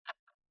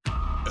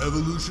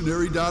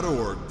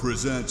Evolutionary.org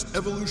presents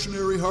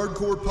Evolutionary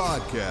Hardcore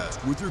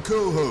Podcast with your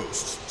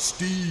co-hosts,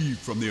 Steve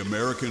from the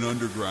American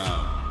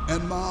Underground and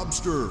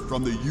Mobster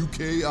from the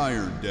UK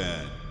Iron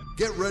Den.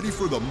 Get ready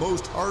for the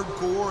most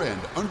hardcore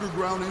and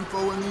underground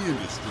info in the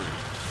industry.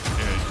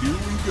 And here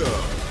we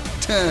go.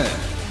 10,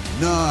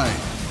 9,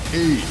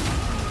 8,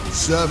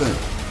 7,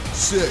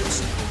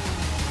 6.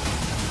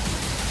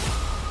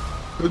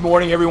 Good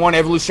morning, everyone.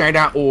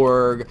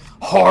 Evolutionary.org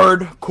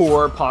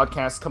hardcore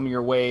podcast coming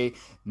your way.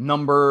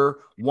 Number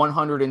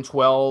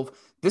 112.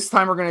 This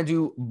time we're going to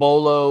do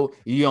Bolo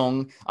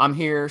Yeung. I'm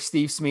here,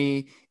 Steve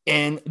Smee,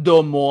 and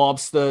the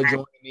Mobster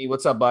joining me.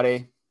 What's up,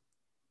 buddy?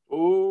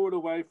 All the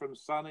way from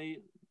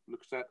sunny,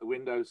 looks out the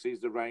window, sees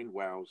the rain,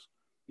 wows.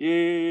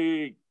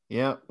 Yay!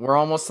 Yeah, we're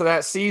almost to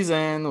that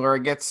season where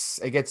it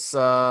gets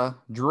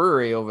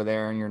dreary over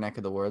there in your neck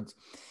of the woods.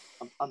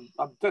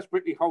 I'm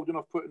desperately holding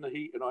off putting the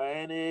heat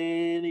on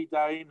any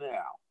day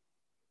now.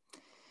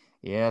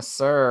 Yes,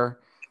 sir.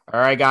 All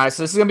right, guys.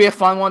 So this is going to be a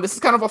fun one. This is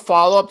kind of a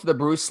follow-up to the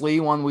Bruce Lee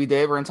one we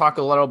did. We're going to talk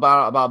a little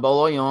about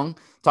Bolo Yeung,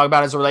 talk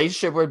about his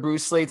relationship with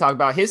Bruce Lee, talk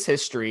about his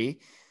history.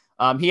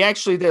 He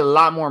actually did a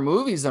lot more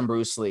movies than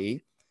Bruce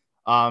Lee.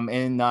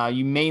 And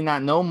you may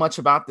not know much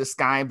about this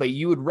guy, but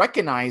you would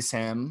recognize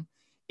him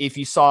if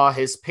you saw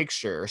his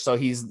picture. So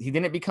he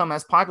didn't become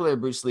as popular as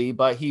Bruce Lee,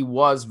 but he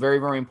was very,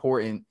 very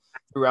important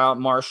throughout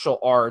martial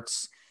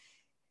arts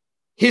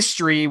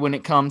history when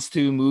it comes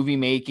to movie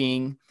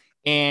making.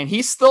 And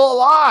he's still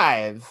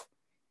alive.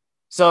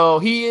 So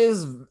he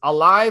is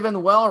alive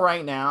and well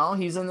right now.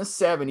 He's in the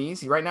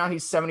 70s. Right now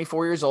he's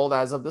 74 years old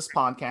as of this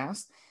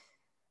podcast.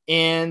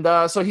 And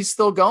so he's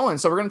still going.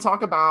 So we're going to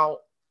talk about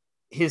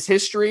his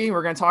history.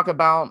 We're going to talk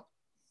about,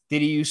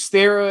 did he use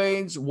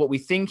steroids, what we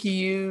think he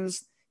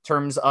used in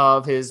terms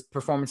of his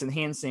performance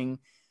enhancing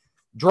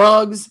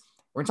drugs.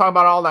 We're going to talk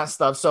about all that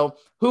stuff. So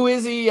who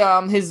is he?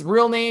 His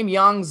real name,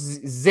 Yang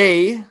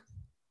Zhe.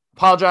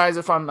 Apologize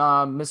if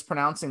I'm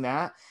mispronouncing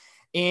that.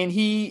 And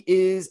he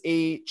is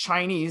a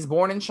Chinese,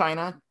 born in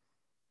China,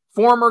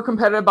 former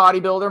competitive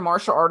bodybuilder,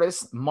 martial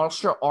artist,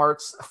 martial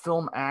arts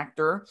film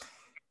actor.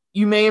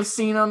 You may have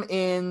seen him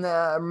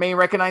may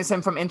recognize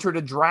him from Enter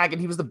the Dragon.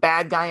 He was the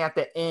bad guy at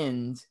the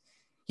end.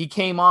 He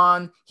came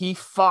on, he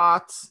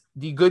fought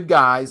the good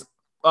guys,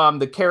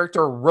 the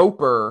character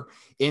Roper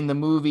in the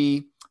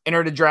movie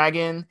Enter the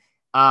Dragon.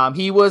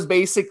 He was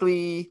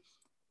basically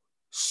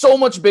so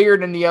much bigger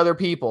than the other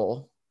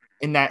people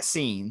in that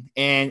scene.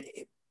 And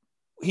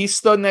he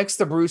stood next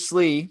to Bruce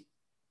Lee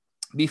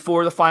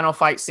before the final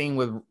fight scene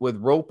with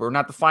Roper.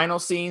 Not the final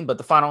scene, but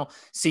the final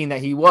scene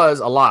that he was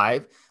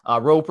alive.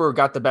 Roper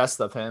got the best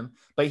of him.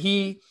 But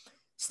he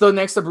stood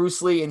next to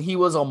Bruce Lee, and he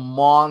was a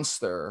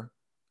monster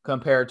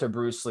compared to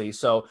Bruce Lee.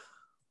 So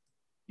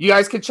you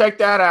guys can check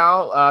that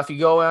out. If you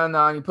go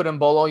in, you put in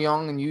Bolo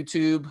Yeung on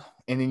YouTube,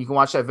 and then you can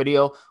watch that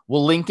video.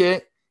 We'll link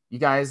it. You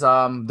guys,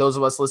 those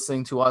of us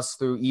listening to us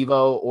through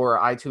Evo or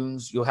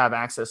iTunes, you'll have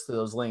access to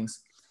those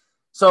links.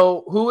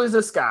 So who is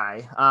this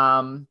guy?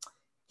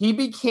 He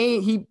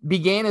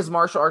began his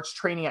martial arts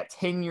training at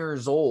 10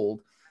 years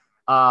old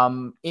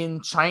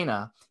in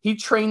China. He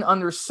trained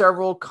under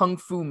several kung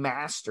fu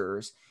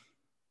masters.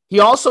 He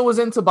also was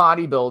into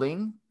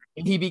bodybuilding,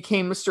 and he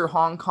became Mr.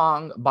 Hong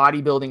Kong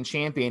bodybuilding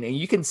champion. And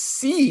you can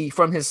see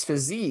from his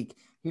physique,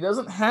 he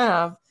doesn't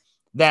have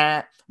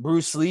that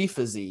Bruce Lee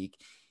physique.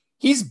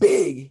 He's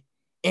big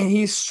and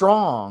he's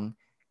strong.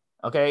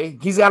 Okay,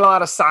 he's got a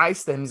lot of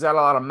size to him. He's got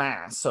a lot of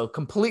mass. So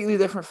completely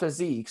different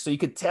physique. So you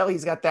could tell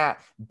he's got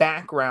that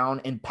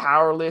background in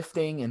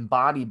powerlifting and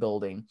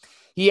bodybuilding.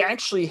 He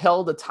actually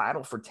held the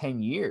title for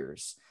 10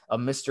 years of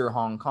Mr.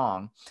 Hong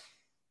Kong.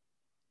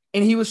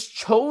 And he was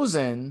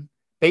chosen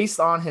based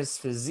on his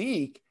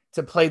physique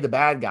to play the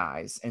bad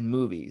guys in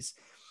movies.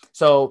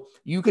 So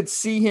you could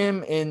see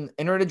him in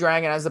Enter the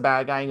Dragon as the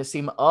bad guy. You can see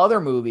him in other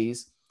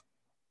movies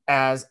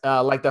as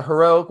like the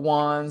heroic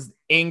ones,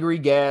 Angry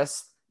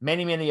Guest,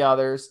 many, many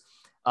others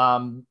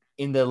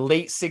in the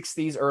late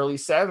 60s, early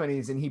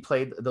 70s, and he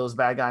played those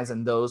bad guys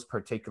in those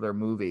particular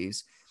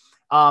movies.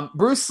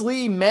 Bruce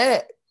Lee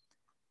met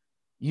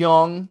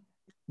Yeung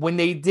when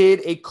they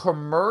did a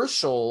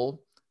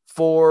commercial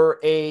for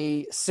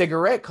a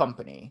cigarette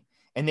company,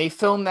 and they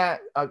filmed that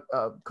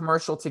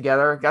commercial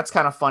together. That's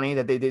kind of funny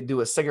that they did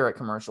do a cigarette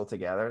commercial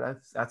together.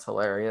 That's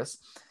hilarious.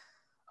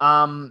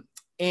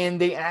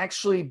 And they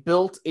actually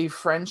built a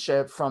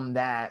friendship from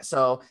that.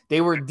 So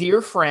they were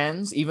dear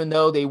friends, even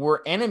though they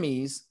were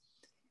enemies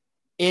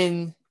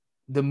in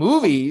the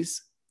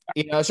movies.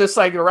 You know, it's just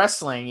like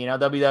wrestling,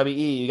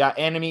 WWE. You got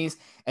enemies,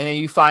 and then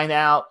you find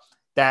out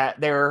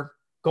that they're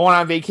going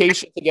on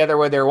vacation together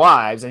with their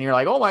wives. And you're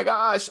like, oh my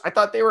gosh, I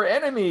thought they were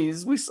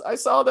enemies. I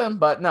saw them,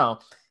 but no,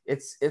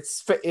 it's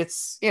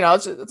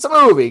a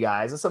movie,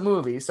 guys. It's a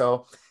movie.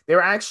 So they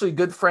were actually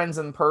good friends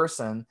in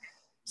person.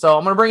 So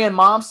I'm going to bring in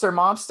Mobster.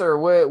 Mobster,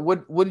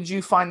 what did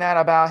you find out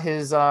about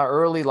his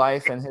early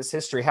life and his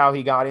history, how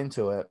he got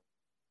into it?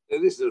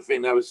 This is the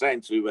thing I was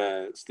saying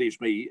to Steve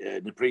Smee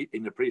in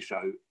the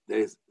pre-show.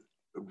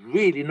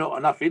 really not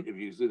enough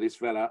interviews of this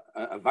fella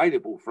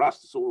available for us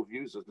to sort of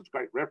use as a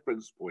great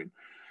reference point.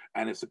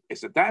 And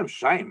it's a damn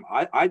shame.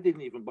 I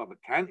didn't even bother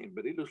counting,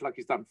 but it looks like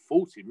he's done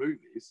 40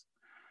 movies,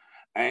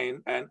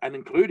 and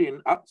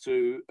including up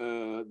to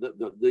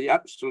the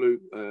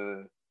absolute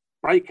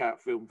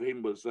breakout film for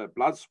him was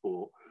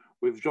Bloodsport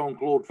with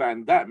Jean-Claude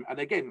Van Damme. And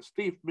again,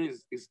 Steve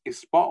Smith is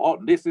spot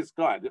on. This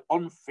guy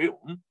on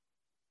film,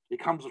 he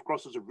comes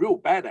across as a real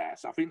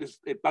badass. I think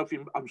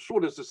I'm sure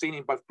there's a scene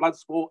in both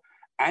Bloodsport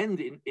and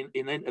in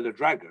Enter the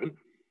Dragon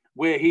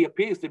where he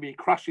appears to be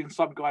crushing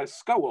some guy's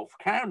skull off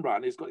camera,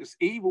 and he's got this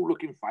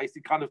evil-looking face.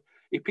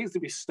 He appears to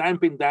be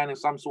stamping down in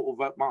some sort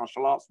of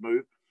martial arts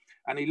move,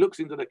 and he looks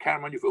into the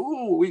camera, and you think,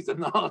 "Oh, he's a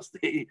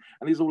nasty,"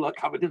 and he's all like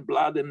covered in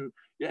blood, and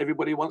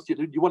everybody wants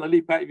you want to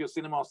leap out of your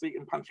cinema seat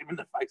and punch him in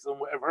the face and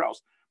whatever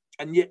else.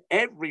 And yet,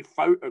 every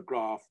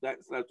photograph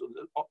that's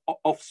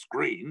off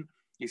screen,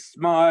 he's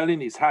smiling,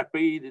 he's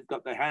happy, he's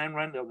got the arm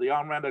around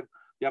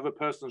the other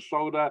person's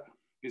shoulder.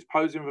 He's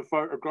posing for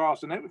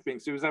photographs and everything.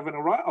 So he was having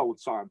a right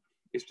old time.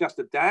 It's just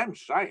a damn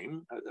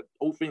shame,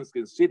 all things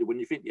considered, when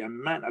you think the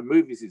amount of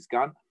movies he's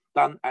done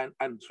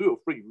and 2 or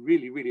 3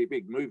 really, really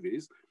big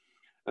movies,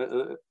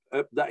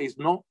 that he's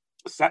not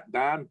sat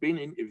down, been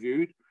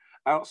interviewed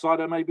outside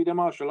of maybe the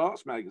martial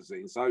arts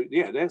magazine. So,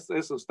 yeah, there's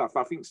some stuff.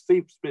 I think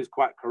Steve Smith's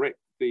quite correct.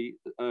 The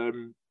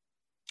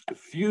a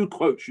few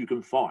quotes you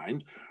can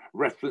find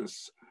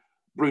reference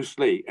Bruce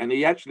Lee. And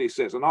he actually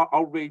says, and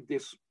I'll read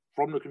this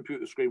from the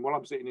computer screen while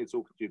I'm sitting here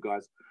talking to you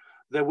guys.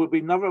 There will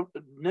be never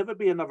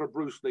be another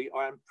Bruce Lee.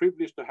 I am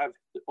privileged to have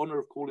the honor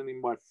of calling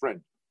him my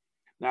friend.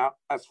 Now,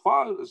 as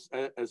far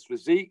as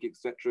physique,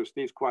 etc.,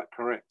 Steve's quite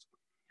correct,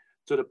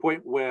 to the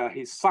point where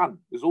his son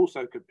has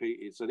also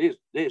competed. So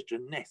there's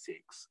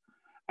genetics.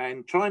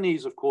 And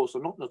Chinese, of course,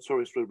 are not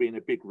notorious for being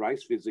a big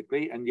race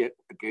physically. And yet,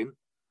 again,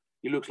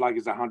 he looks like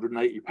he's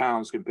 180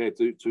 pounds compared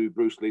to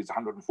Bruce Lee's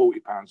 140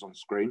 pounds on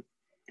screen.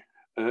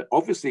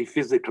 Obviously,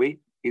 physically,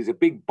 he's a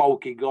big,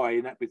 bulky guy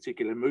in that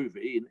particular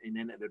movie, in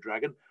Enter the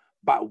Dragon,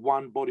 but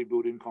won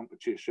bodybuilding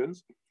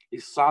competitions.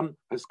 His son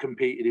has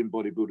competed in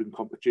bodybuilding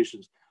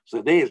competitions.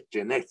 So there's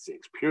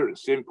genetics, pure and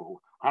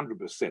simple,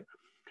 100%.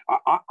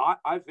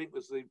 I think,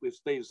 as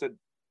Steve said,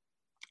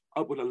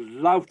 I would have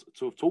loved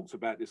to have talked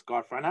about this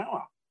guy for an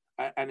hour.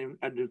 And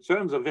in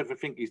terms of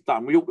everything he's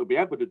done, we ought to be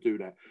able to do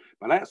that.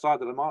 But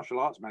outside of the martial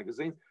arts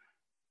magazine,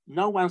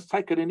 no one's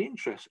taken an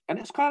interest. And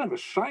it's kind of a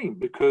shame,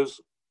 because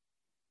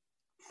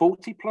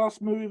 40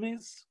 plus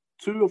movies,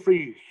 2 or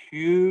 3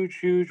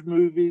 huge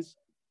movies,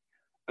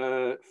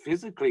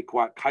 physically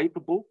quite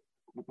capable,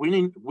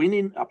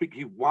 winning. I think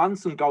he won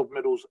some gold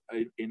medals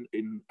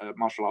in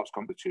martial arts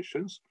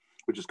competitions,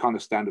 which is kind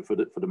of standard for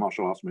the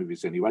martial arts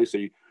movies anyway. So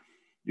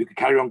you can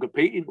carry on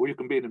competing, or you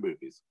can be in the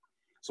movies.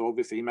 So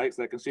obviously he makes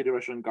that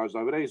consideration and goes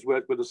over there. He's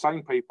worked with the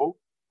same people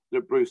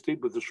that Bruce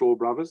did with the Shaw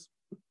Brothers.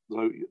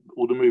 So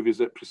all the movies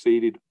that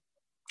preceded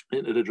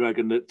Enter the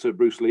Dragon that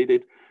Bruce Lee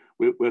did,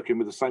 we're working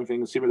with the same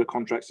thing, similar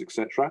contracts,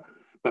 etc.,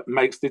 but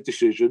makes the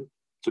decision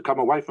to come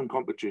away from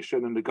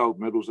competition and the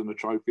gold medals and the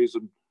trophies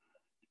and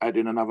add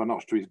in another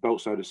notch to his belt,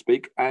 so to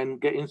speak,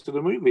 and get into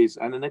the movies.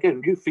 And then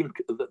again, you think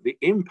that the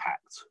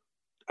impact,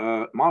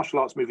 martial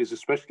arts movies,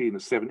 especially in the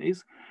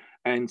 70s,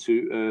 and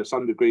to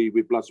some degree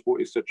with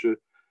Bloodsport, etc.,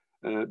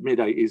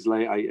 mid-80s,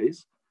 late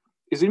 80s,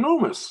 is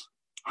enormous.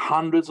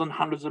 Hundreds and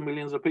hundreds of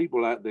millions of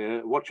people out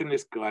there watching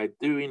this guy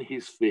doing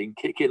his thing,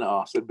 kicking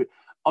ass. And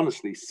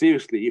honestly,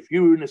 seriously, if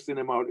you were in the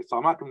cinema at the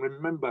time, I can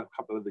remember a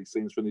couple of these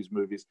scenes from these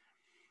movies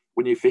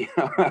when you think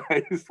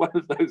he's one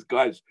of those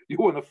guys, you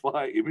want to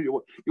fight him, you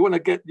want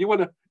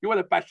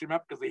to bash him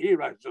up because the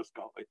hero's just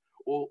got it,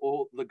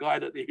 or the guy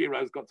that the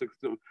hero's got to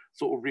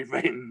sort of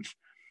revenge.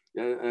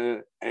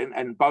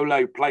 And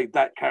Bolo played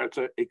that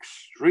character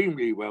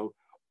extremely well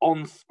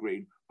on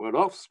screen, but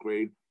off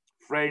screen,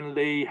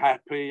 friendly,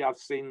 happy. I've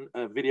seen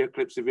video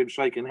clips of him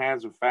shaking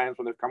hands with fans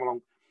when they've come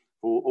along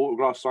for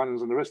autograph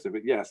signings and the rest of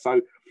it. Yeah,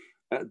 so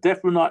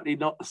definitely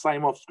not the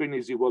same off screen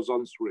as he was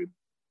on screen.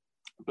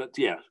 But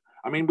yeah,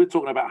 I mean, we're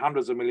talking about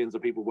hundreds of millions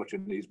of people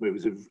watching these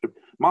movies.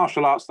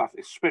 Martial arts stuff,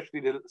 especially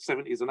the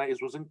 70s and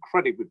 80s, was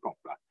incredibly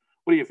popular.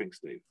 What do you think,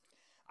 Steve?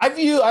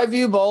 I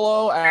view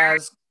Bolo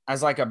as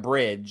like a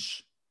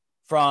bridge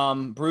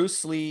from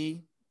Bruce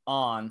Lee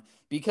on,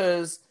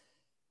 because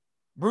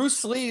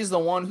Bruce Lee is the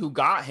one who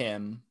got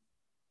him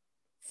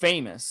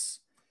famous,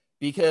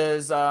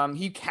 because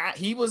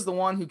he was the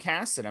one who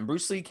casted him.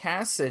 Bruce Lee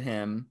casted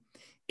him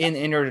in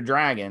Enter the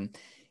Dragon,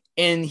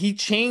 and he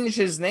changed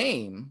his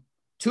name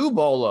to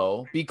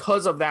Bolo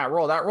because of that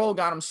role. That role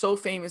got him so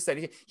famous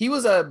that he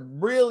was a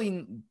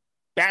really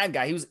bad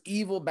guy. He was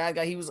evil bad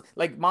guy. He was,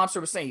 like Mobster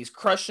was saying, he's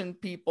crushing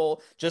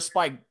people just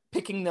by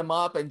picking them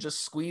up and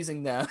just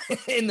squeezing them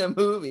in the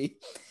movie.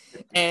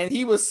 And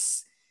he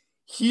was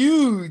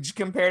huge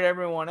compared to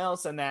everyone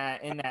else in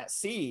that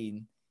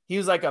scene. He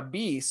was like a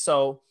beast.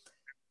 So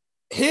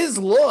his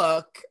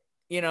look,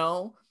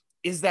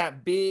 is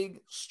that big,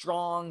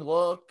 strong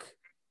look.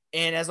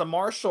 And as a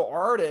martial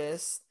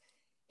artist,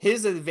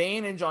 his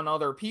advantage on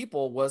other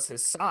people was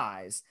his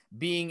size,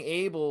 being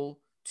able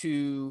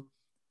to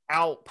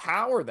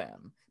outpower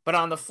them. But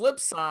on the flip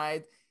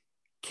side,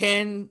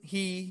 can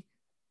he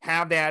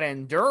have that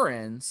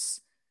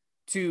endurance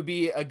to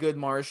be a good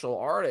martial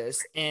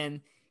artist?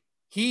 And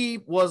he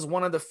was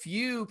one of the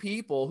few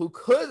people who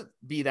could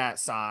be that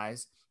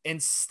size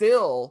and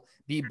still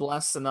be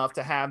blessed enough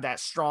to have that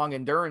strong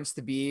endurance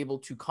to be able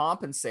to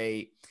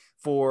compensate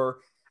for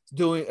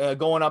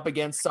going up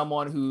against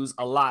someone who's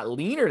a lot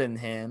leaner than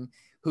him,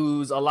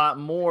 who's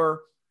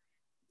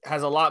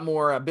has a lot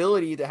more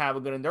ability to have a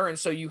good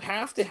endurance. So you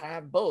have to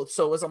have both.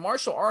 So as a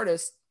martial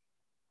artist,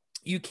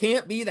 you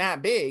can't be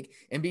that big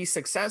and be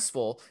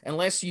successful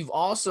unless you've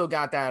also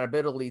got that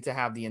ability to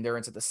have the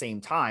endurance at the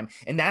same time.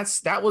 And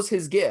that was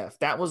his gift.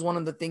 That was one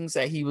of the things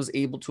that he was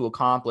able to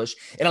accomplish.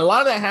 And a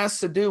lot of that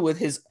has to do with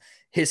his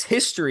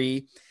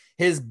history,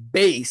 his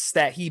base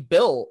that he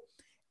built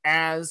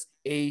as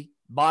a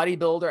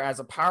bodybuilder, as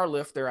a power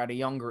lifter at a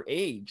younger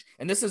age.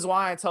 And this is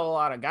why I tell a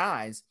lot of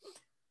guys,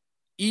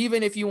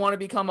 even if you want to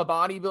become a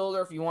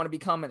bodybuilder, if you want to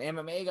become an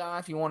MMA guy,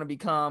 if you want to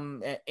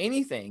become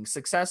anything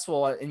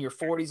successful in your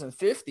 40s and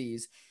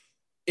 50s,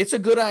 it's a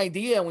good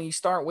idea when you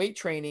start weight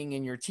training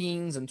in your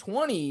teens and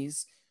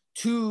 20s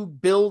to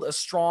build a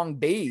strong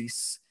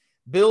base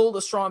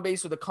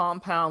with the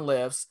compound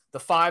lifts, the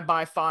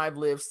 5x5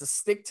 lifts, to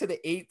stick to the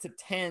 8 to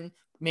 10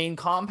 main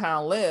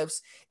compound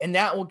lifts. And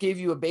that will give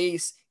you a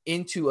base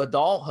into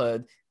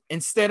adulthood,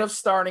 instead of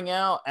starting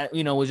out at,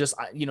 with just,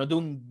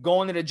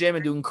 going to the gym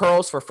and doing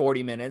curls for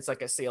 40 minutes,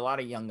 like I see a lot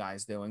of young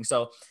guys doing.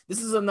 So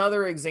this is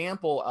another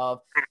example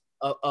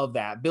of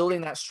that, building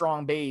that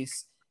strong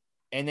base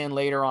and then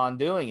later on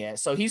doing it.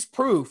 So he's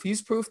proof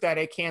that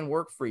it can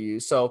work for you.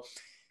 So,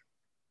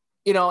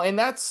 and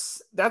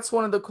that's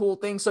one of the cool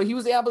things. So he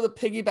was able to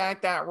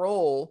piggyback that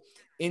role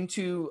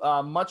into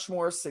much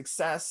more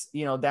success,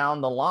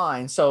 down the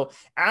line. So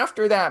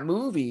after that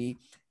movie,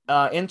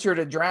 Enter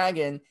the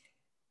Dragon,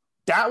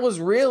 that was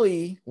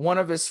really one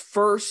of his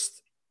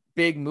first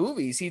big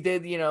movies. He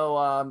did,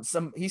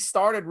 he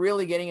started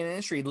really getting in the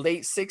industry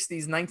late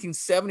 60s,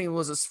 1970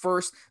 was his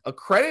first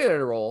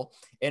accredited role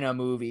in a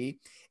movie.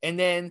 And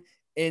then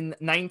in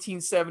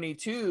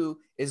 1972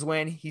 is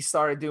when he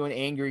started doing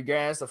Angry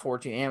Grass, The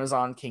 14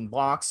 Amazon, King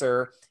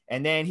Boxer.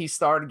 And then he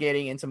started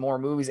getting into more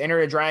movies. Enter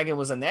the Dragon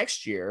was the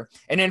next year.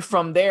 And then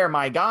from there,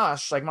 my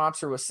gosh, like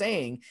Mobster was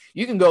saying,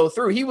 you can go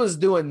through. He was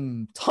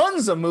doing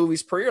tons of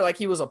movies per year, like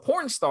he was a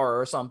porn star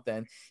or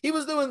something. He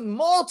was doing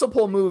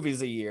multiple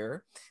movies a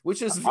year,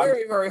 which is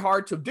very, very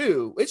hard to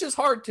do. It's just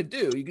hard to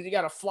do. You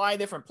got to fly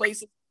different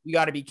places. You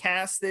got to be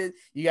casted.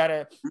 You got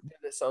to do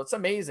this. So it's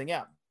amazing.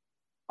 Yeah.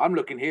 I'm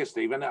looking here,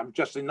 Stephen. I'm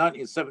just in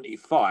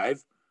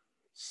 1975,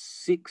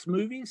 7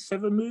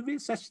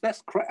 movies.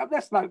 That's crap.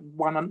 That's like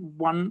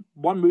one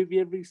movie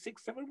every 6-7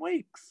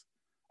 weeks.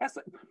 That's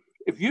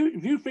if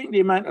you think the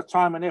amount of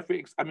time and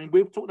effort. I mean,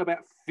 we're talking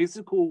about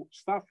physical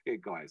stuff here,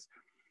 guys.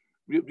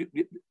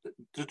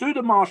 To do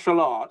the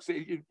martial arts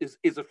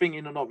is a thing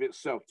in and of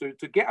itself.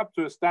 To get up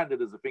to a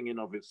standard is a thing in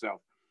and of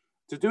itself.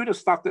 To do the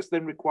stuff that's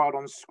then required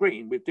on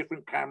screen with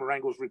different camera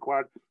angles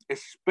required,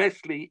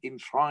 especially in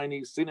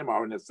Chinese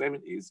cinema in the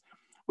 70s,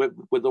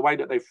 with the way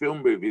that they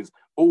film movies,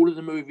 all of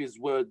the movies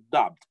were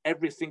dubbed.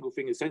 Every single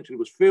thing essentially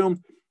was filmed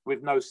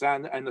with no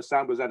sound, and the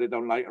sound was added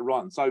on later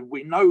on. So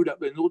we know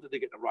that in order to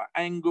get the right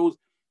angles,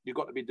 you've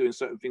got to be doing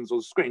certain things on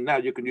the screen. Now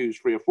you can use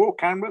 3 or 4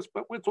 cameras,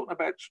 but we're talking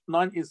about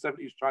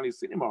 1970s Chinese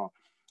cinema.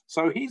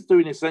 So he's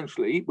doing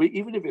essentially,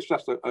 even if it's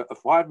just a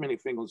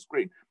 5-minute thing on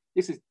screen,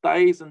 this is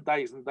days and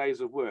days and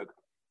days of work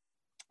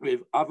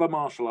with other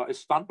martial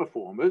artists, stunt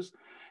performers.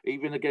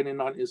 Even again in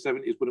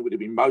 1970s, when it would have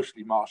been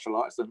mostly martial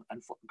artists and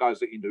guys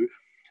that you knew,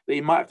 that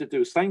you might have to do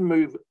the same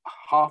move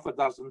half a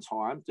dozen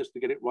times just to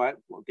get it right,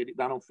 get it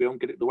done on film,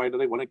 get it the way that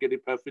they want to get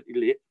it perfectly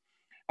lit.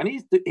 And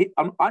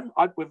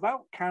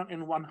without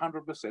counting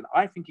 100%,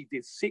 I think he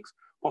did 6,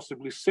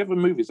 possibly 7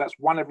 movies. That's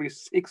one every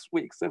 6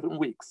 weeks, 7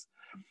 weeks.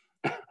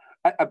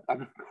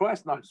 And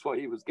Christ knows what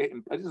he was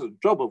getting. This is a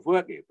job of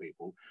work here,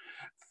 people.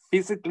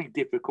 Physically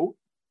difficult,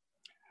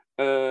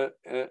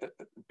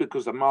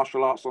 because the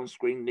martial arts on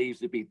screen needs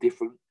to be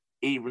different,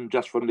 even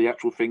just from the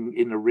actual thing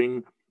in the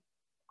ring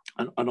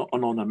and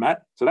on the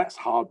mat. So that's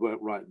hard work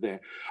right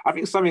there. I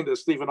think something that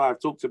Steve and I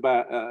have talked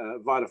about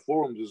via the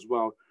forums as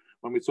well,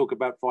 when we talk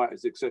about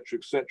fighters, etc.,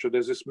 etc.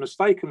 There's this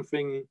mistaken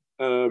thing,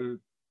 and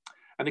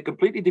it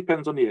completely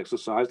depends on the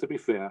exercise, to be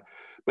fair.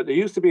 But there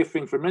used to be a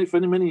thing for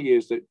many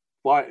years that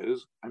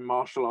fighters and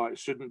martial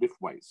artists shouldn't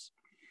lift weights.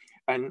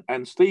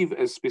 And Steve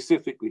has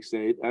specifically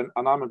said, and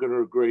I'm going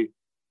to agree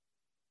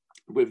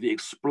with the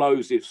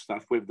explosive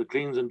stuff, with the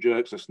cleans and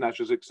jerks, the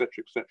snatches,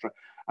 etc.,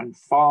 and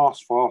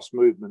fast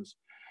movements.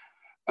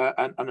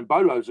 And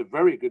Embolo is a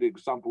very good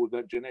example of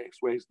that genetics,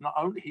 where he's not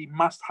only, he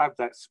must have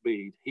that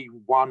speed. He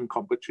won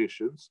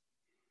competitions,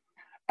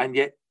 and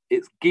yet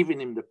it's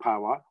giving him the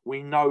power.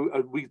 We know,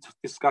 we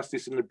discussed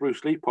this in the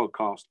Bruce Lee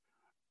podcast.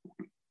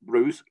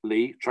 Bruce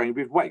Lee trained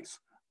with weights.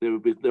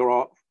 There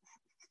are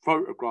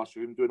photographs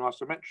of him doing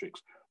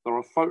isometrics. There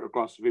are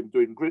photographs of him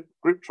doing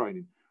grip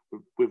training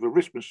with a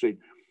wrist machine.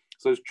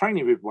 So he's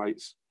training with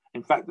weights,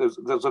 In fact, there's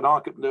an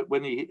argument that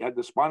when he had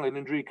the spinal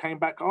injury, he came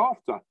back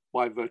after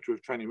by virtue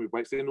of training with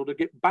weights in order to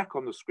get back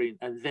on the screen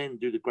and then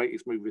do the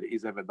greatest movie that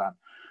he's ever done.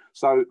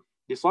 So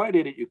this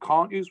idea that you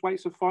can't use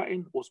weights for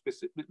fighting or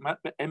specific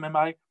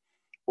MMA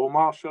or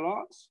martial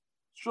arts,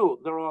 sure,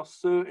 there are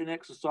certain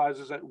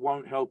exercises that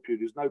won't help you.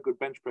 There's no good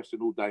bench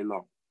pressing all day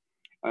long.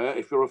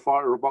 If you're a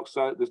fighter or a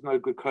boxer, there's no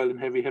good curling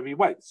heavy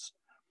weights.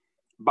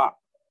 But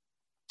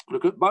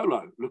look at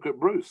Bolo, look at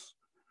Bruce.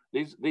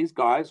 These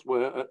guys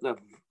were at the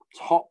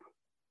top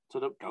to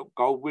the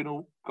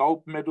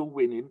gold medal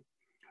winning,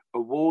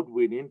 award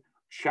winning,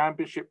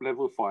 championship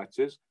level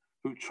fighters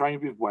who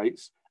train with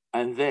weights.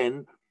 And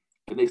then,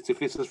 and if this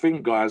is the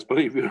thing, guys,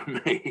 believe you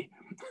me,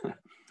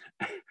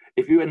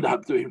 if you end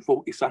up doing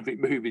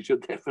 40-something movies, you're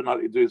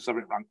definitely doing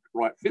something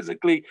right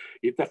physically.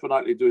 You're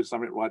definitely doing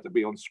something right to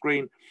be on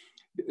screen.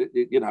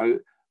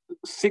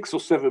 6 or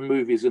 7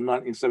 movies in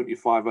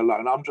 1975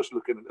 alone. I'm just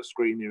looking at the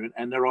screen here,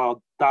 and there are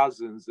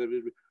dozens. There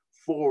were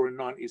 4 in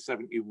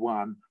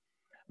 1971,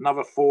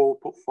 another 4,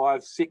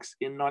 5, 6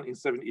 in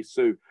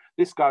 1972.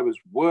 This guy was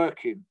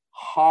working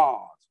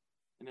hard.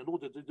 And in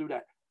order to do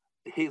that,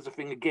 here's the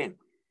thing again.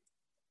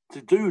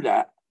 To do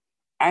that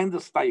and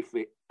to stay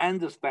fit and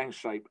to stay in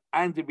shape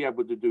and to be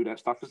able to do that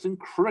stuff is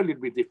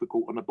incredibly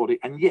difficult on the body.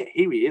 And yet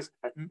here he is.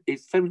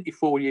 He's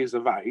 74 years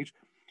of age.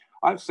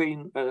 I've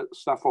seen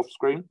stuff off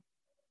screen,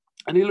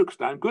 and he looks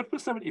damn good for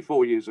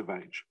 74 years of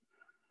age.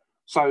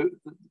 So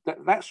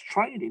that's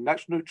training,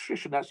 that's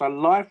nutrition, that's a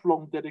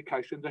lifelong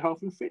dedication to health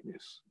and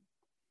fitness.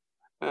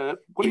 But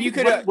you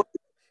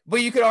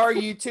could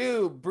argue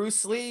too,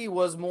 Bruce Lee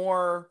was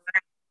more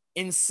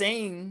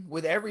insane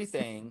with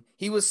everything.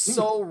 He was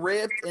so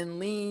ripped and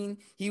lean.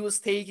 He was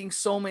taking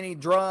so many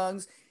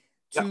drugs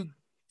to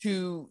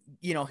keep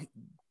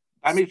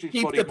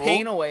the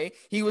pain away.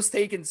 He was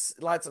taking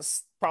lots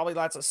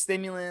of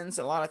stimulants,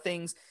 a lot of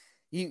things,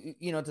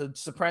 to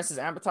suppress his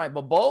appetite.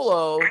 But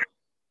Bolo,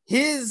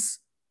 his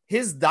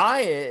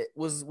diet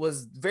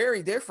was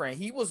very different.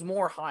 He was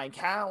more high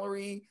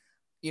calorie,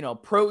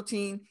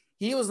 protein.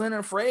 He wasn't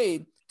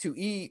afraid to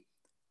eat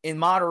in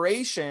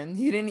moderation.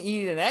 He didn't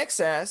eat in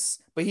excess,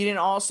 but he didn't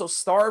also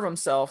starve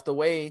himself the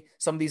way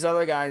some of these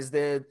other guys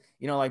did,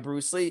 like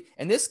Bruce Lee.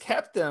 And this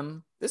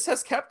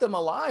has kept him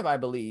alive, I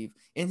believe,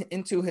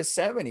 into his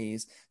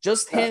 70s.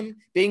 Just him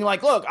being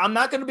like, look, I'm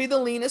not going to be the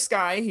leanest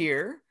guy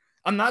here.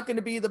 I'm not going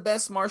to be the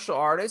best martial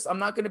artist. I'm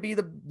not going to be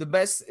the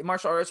best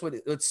martial artist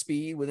with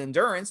speed, with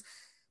endurance,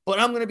 but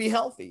I'm going to be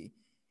healthy.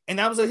 And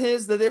that was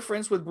the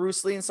difference with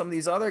Bruce Lee and some of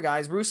these other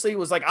guys. Bruce Lee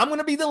was like, I'm going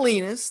to be the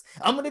leanest.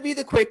 I'm going to be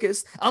the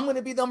quickest. I'm going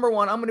to be number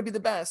one. I'm going to be the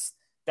best.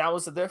 That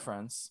was the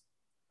difference.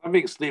 I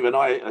think Steve and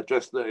I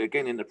addressed that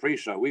again in the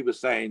pre-show. We were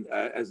saying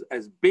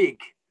as big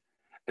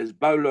as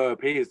Bolo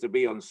appears to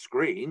be on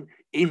screen,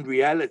 in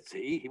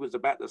reality, he was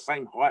about the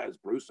same height as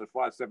Bruce, so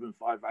 5'7",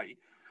 5'8".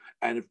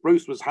 And if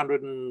Bruce was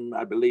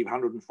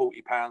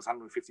 140 pounds,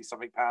 150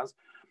 something pounds,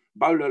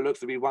 Bolo looks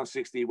to be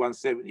 160,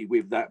 170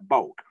 with that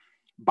bulk.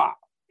 But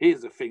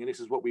here's the thing, and this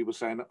is what we were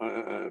saying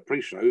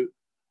pre-show,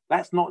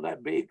 that's not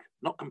that big,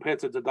 not compared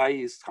to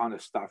today's kind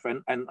of stuff.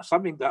 And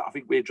something that I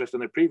think we addressed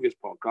in a previous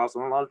podcast,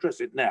 and I'll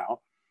address it now,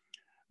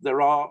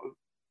 there are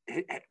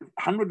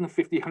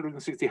 150,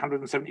 160,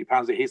 170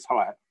 pounds at his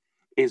height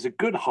is a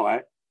good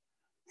height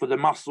for the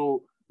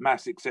muscle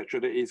mass, etc.,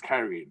 that he's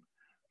carrying.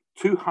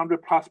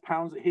 200 plus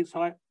pounds at his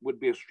height would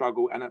be a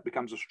struggle, and it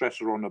becomes a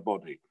stressor on the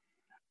body.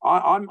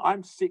 I'm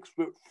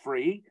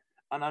 6'3",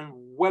 and I'm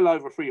well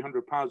over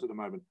 300 pounds at the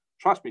moment.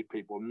 Trust me,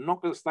 people, I'm not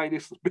going to stay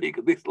this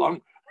big this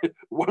long.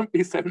 Won't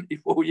be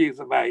 74 years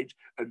of age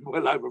and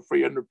well over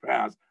 300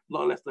 pounds,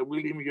 not less than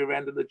wheeling me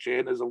around in the chair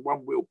and there's a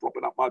one wheel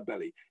propping up my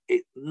belly.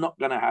 It's not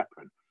going to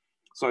happen.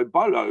 So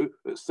Bolo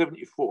at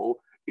 74,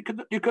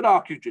 you could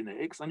argue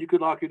genetics and you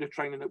could argue the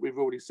training that we've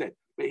already said.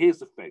 But here's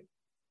the thing.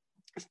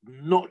 It's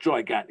not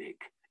gigantic.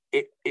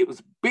 It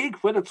was big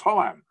for the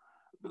time.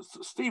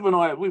 Steve and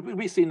I,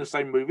 we've seen the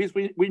same movies.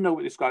 We know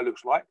what this guy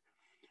looks like.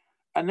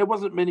 And there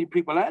wasn't many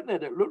people out there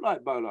that looked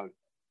like Bolo.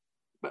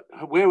 But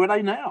where are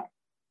they now?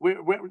 Where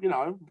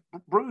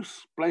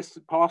Bruce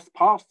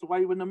passed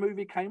away when the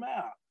movie came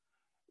out.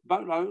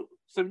 Bolo,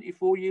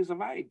 74 years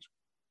of age.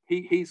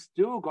 He's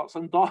still got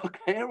some dark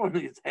hair on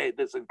his head.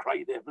 There's some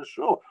grey there for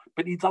sure.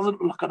 But he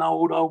doesn't look an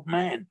old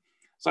man.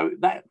 So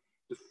that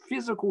the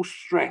physical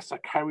stress are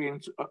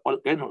carrying,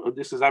 again,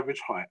 this is average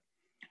height,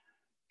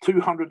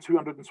 200,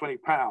 220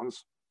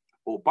 pounds,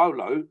 or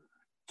Bolo,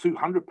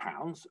 200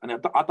 pounds, and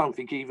I don't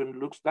think he even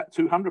looks that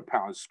 200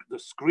 pounds. The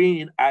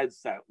screen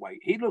adds that weight.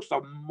 He looks a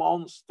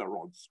monster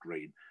on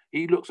screen.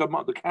 He looks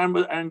the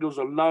camera angles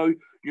are low.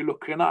 You're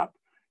looking up.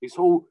 It's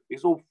all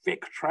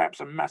thick traps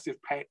and massive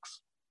pecs,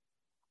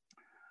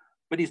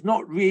 but he's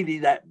not really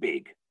that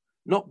big.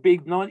 Not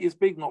big 90s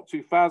big, not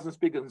 2000s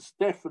big, and it's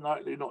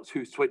definitely not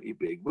 220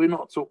 big. We're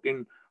not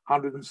talking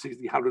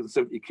 160,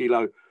 170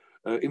 kilo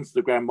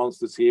Instagram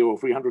monsters here, or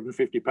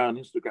 350 pound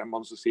Instagram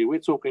monsters here. We're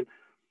talking.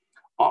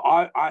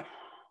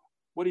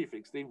 What do you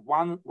think, Steve?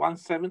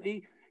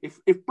 170?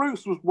 If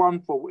Bruce was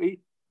 140,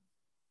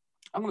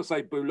 I'm going to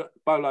say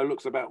Bolo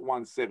looks about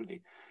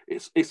 170.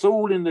 It's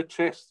all in the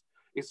chest.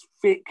 It's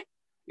thick.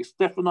 It's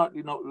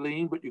definitely not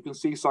lean, but you can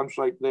see some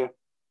shape there.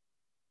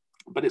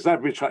 But it's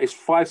average height. It's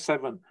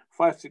 5'7",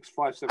 5'6",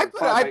 5'7",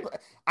 5'8".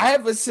 I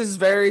have this is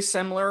very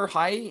similar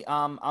height.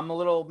 I'm a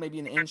little maybe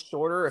an inch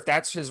shorter. If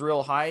that's his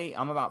real height,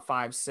 I'm about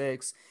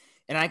 5'6",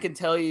 and I can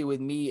tell you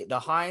with me, the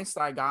highest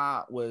I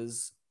got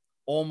was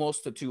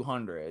almost to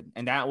 200,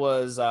 and that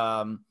was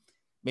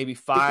maybe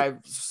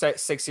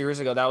 5-6 years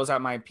ago. That was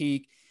at my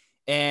peak,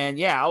 and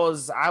yeah, I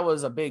was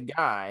a big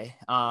guy.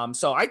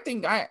 So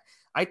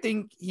I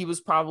think he was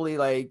probably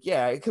like,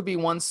 yeah, it could be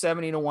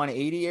 170 to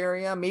 180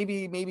 area,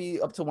 maybe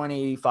up to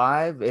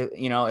 185,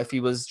 if he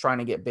was trying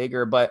to get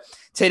bigger. But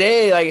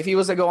today, like if he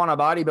was to go on a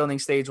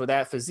bodybuilding stage with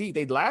that physique,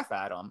 they'd laugh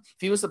at him.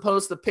 If he was to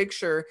post the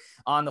picture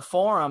on the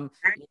forum,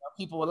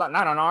 people would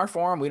not on our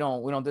forum. We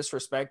don't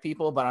disrespect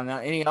people, but on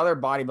any other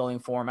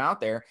bodybuilding forum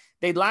out there,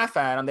 they'd laugh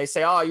at him. They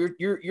say, oh,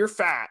 you're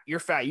fat. You're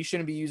fat. You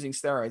shouldn't be using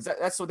steroids.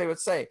 That's what they would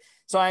say.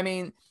 So, I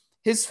mean,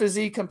 his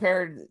physique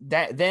compared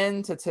that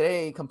then to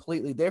today,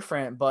 completely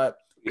different. But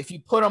if you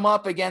put him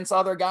up against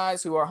other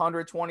guys who are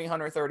 120,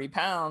 130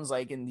 pounds,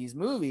 like in these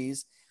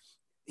movies,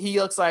 he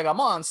looks like a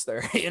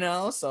monster,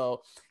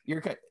 So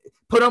you're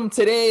put him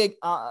today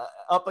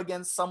up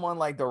against someone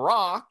like The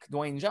Rock,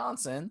 Dwayne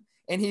Johnson,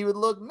 and he would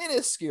look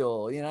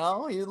minuscule, He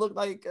would look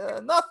like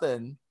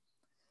nothing.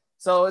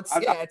 So it's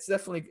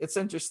definitely, it's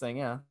interesting.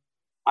 Yeah.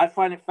 I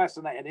find it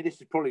fascinating, and this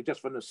is probably just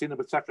from the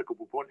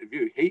cinematographical point of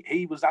view.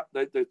 He was up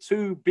the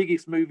two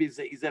biggest movies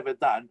that he's ever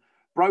done.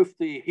 Both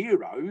the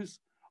heroes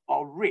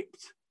are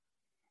ripped.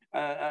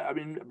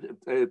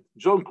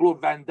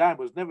 Jean-Claude Van Damme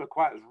was never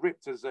quite as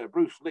ripped as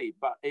Bruce Lee,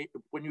 but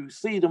when you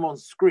see them on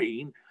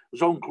screen,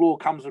 Jean-Claude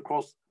comes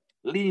across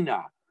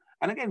leaner.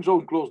 And again,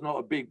 Jean-Claude's not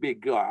a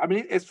big guy. I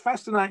mean, it's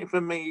fascinating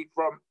for me.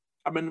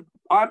 I've been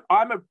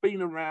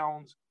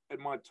around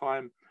in my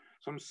time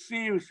some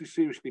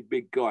seriously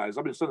big guys.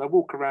 I mean, so I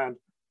walk around.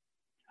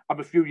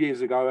 A few years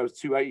ago, I was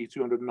 280,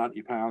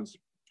 290 pounds.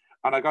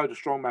 And I go to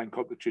strongman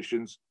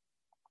competitions.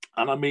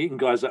 And I'm meeting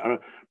guys that are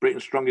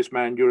Britain's strongest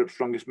man, Europe's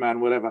strongest man,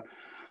 whatever.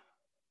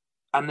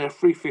 And they're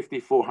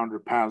 350,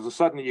 400 pounds. And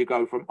suddenly you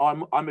go from,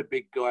 I'm a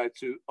big guy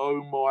to,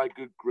 oh my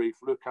good grief,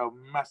 look how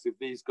massive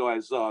these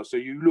guys are. So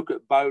you look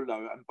at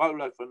Bolo. And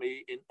Bolo for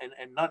me, in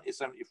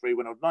 1973,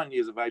 when I was 9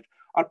 years of age,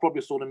 I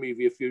probably saw the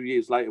movie a few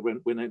years later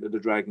when Enter the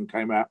Dragon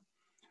came out.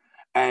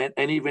 And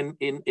even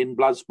in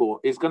Bloodsport,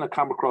 he's going to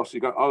come across, you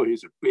go, oh,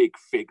 he's a big,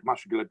 thick,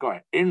 muscular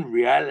guy. In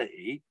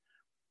reality,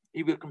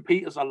 he will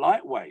compete as a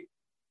lightweight.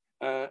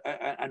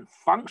 And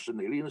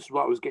functionally, and this is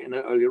what I was getting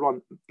at earlier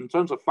on, in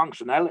terms of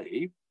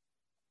functionality,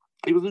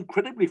 he was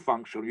incredibly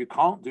functional. You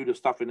can't do the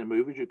stuff in the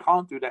movies. You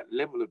can't do that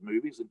level of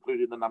movies,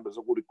 including the numbers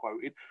I've already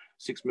quoted,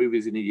 6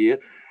 movies in a year.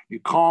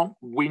 You can't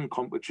win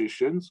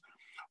competitions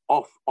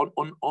on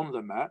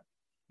the mat.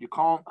 You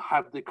can't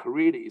have the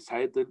career that he's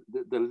had,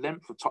 the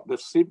length of time.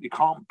 You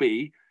can't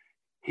be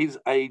his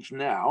age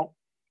now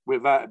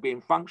without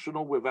being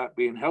functional, without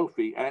being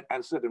healthy. And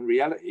as I said, in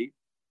reality,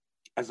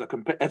 as a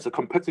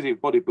competitive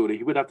bodybuilder,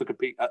 he would have to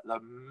compete at the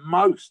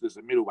most as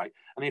a middleweight.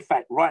 And in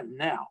fact, right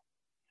now,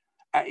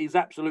 at his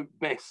absolute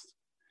best,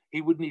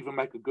 he wouldn't even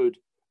make a good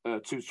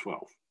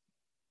 212.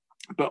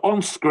 But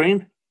on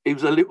screen, he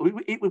was a little. I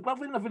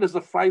think there's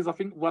a phrase. I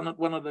think one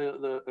of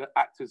the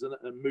actors in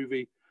a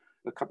movie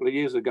a couple of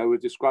years ago was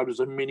described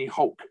as a mini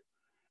Hulk,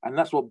 and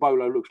that's what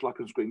Bolo looks like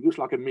on screen. He looks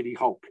like a mini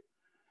Hulk.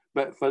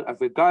 But for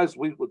the guys,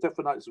 we will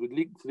definitely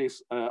link to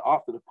this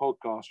after the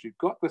podcast. You've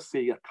got to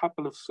see a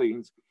couple of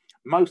scenes.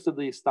 Most of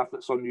the stuff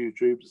that's on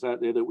YouTube is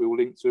out there that we will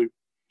link to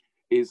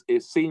is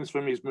scenes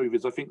from his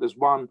movies. I think there's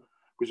one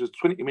which is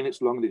 20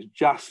 minutes long, and it's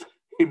just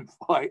him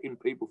fighting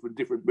people from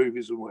different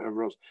movies and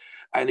whatever else.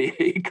 And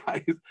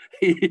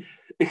it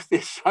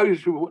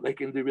shows you what they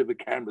can do with the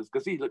cameras,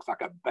 because he looks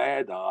like a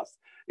badass.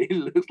 He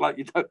looks like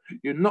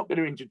you're not going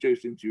to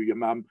introduce him to your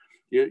mum.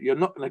 You're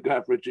not going to go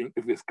out for a drink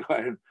with this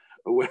guy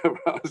or whatever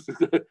else.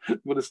 You're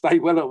going to stay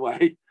well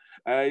away.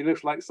 He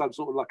looks like some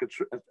sort of like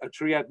a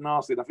triad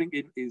Narcid. I think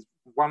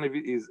one of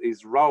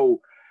his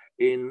role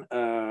in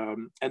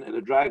Enter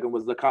the Dragon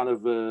was the kind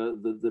of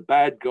the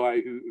bad guy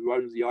who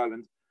owns the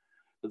island,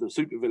 the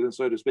supervillain,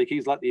 so to speak.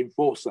 He's like the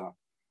enforcer,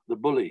 the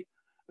bully,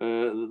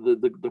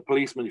 the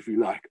policeman, if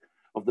you like,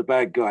 of the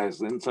bad guys.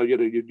 And so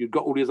you've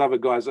got all these other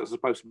guys that are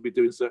supposed to be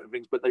doing certain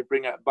things, but they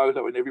bring out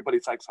Bolo and everybody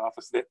takes half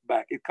a step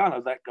back. It's kind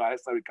of that guy,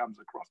 so he comes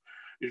across.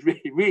 It's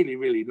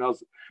really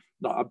nice.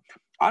 No,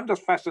 I'm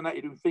just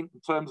fascinated in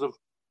terms of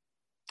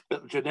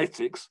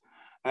genetics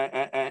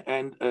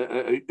and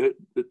to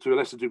a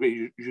lesser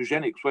degree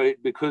eugenics,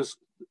 because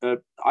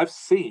I've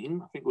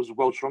seen, I think it was the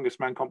World's Strongest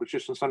Man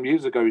competition some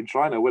years ago in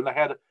China, when they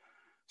had a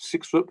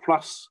 6 foot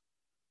plus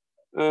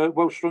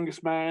World's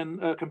Strongest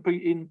Man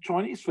competing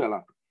Chinese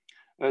fella.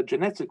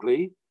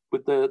 Genetically,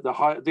 with the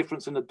high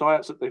difference in the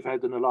diets that they've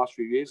had in the last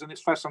few years. And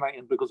it's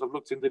fascinating because I've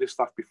looked into this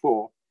stuff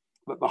before,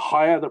 that the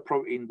higher the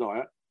protein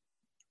diet,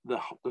 the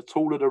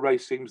taller the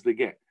race seems to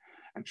get.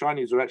 And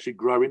Chinese are actually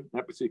growing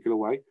that particular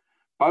way.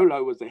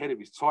 Bolo was ahead of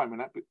his time in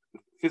that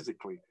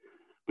physically.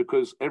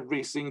 because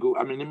every single,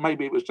 I mean,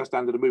 maybe it was just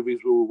under the movies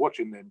we were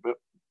watching then, but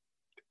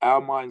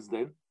our minds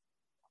then,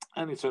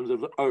 and in terms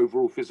of the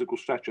overall physical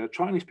stature,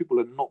 Chinese people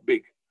are not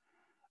big.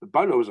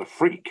 Bolo was a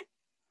freak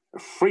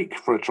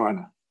for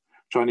a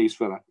Chinese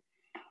fella,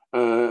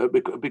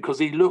 because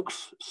he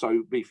looks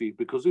so beefy,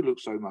 because he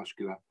looks so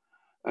muscular.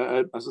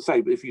 As I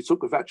say, if you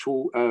took of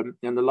actual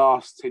in the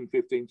last 10,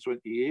 15,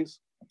 20 years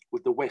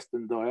with the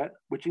Western diet,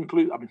 which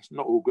include, I mean, it's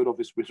not all good,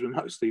 obviously, we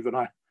know, Steve and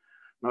I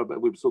know,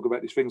 but we talk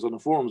about these things on the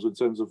forums in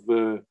terms of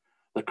the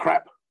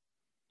crap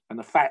and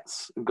the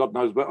fats, and God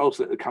knows what else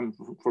that come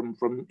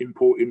from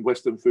importing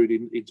Western food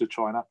into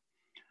China.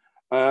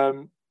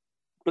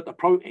 But the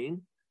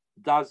protein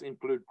does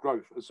include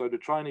growth. And so the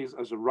Chinese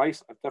as a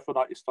race are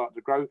definitely starting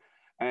to grow.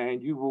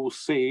 And you will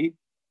see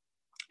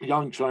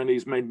young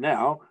Chinese men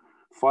now,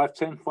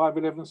 5'10",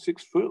 5'11",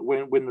 6 foot,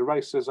 when the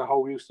race as a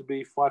whole used to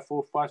be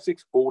 5'4",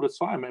 5'6", all the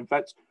time. In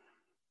fact,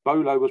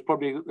 Bolo was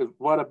probably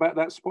right about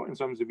that spot in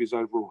terms of his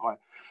overall height.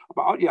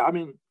 But yeah, I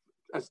mean,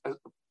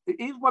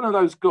 he's one of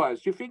those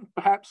guys. Do you think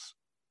perhaps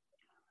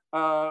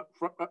for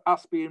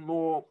us being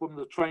more from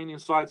the training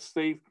side,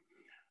 Steve,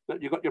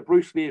 that you've got your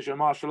Bruce Lee as your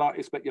martial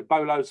artist, but your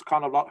Bolo's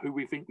kind of like who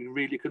we think we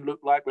really can look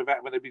like without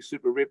having to be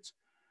super ripped,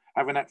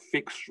 having that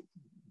fixed,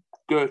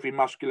 girthy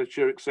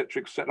musculature,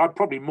 etc., etc. I'm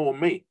probably more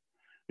me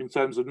in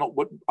terms of not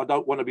what I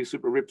don't want to be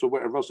super ripped or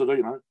whatever else I do.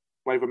 You know,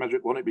 wave a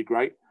magic wand, it'd be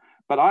great.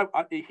 But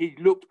he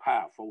looked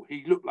powerful.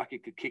 He looked like he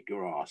could kick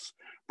your ass.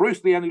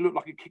 Bruce Lee only looked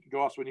like he could kick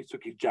your ass when he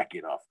took his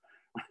jacket off.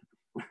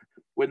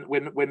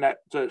 when that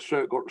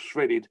shirt got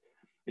shredded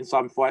in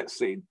some fight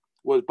scene.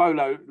 Was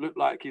Bolo looked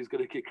like he's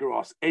going to kick your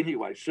ass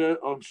anyway, shirt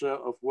on,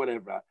 shirt off,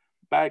 whatever.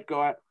 Bad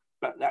guy,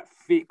 but that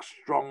thick,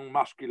 strong,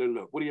 muscular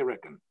look. What do you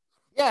reckon?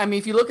 Yeah, I mean,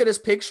 if you look at his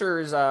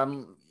pictures,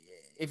 from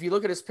his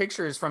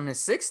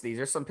 60s,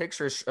 there's some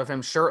pictures of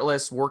him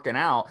shirtless working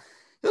out.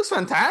 He looks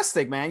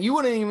fantastic, man. You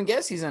wouldn't even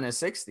guess he's in his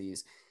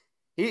 60s.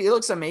 He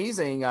looks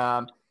amazing.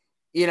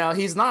 You know,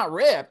 he's not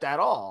ripped at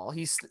all.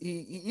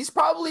 He's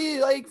probably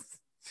like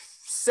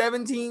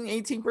 17,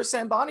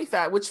 18% body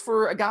fat, which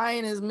for a guy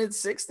in his mid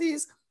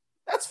 60s,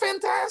 that's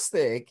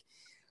fantastic.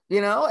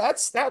 You know,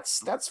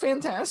 that's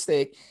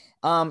fantastic.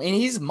 And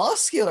he's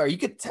muscular. You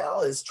could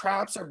tell his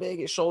traps are big,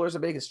 his shoulders are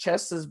big, his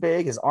chest is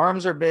big, his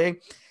arms are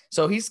big.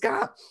 So he's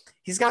got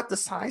the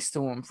size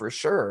to him for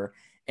sure.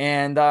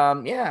 And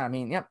yeah, I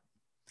mean, yeah.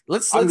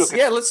 Let's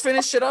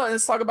finish it up and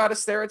let's talk about his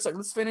steroids. Like,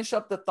 let's finish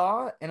up the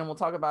thought, and then we'll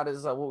talk about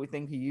his what we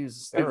think he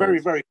uses.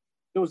 Very.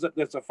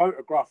 There's a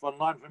photograph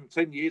online from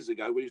 10 years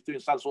ago where he's doing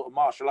some sort of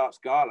martial arts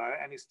gala,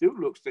 and he still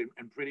looks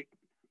and pretty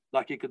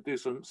like he could do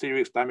some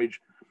serious damage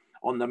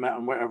on the mat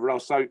and whatever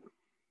else. So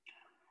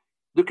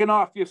looking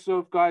after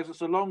yourself, guys.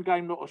 It's a long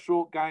game, not a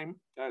short game.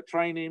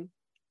 Training,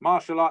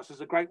 martial arts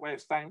is a great way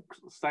of staying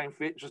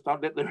fit. Just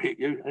don't let them hit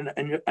you,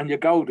 and you're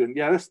golden.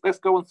 Yeah, let's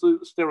go on to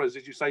steroids,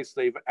 as you say,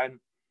 Steve, and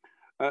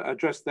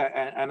address that.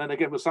 And then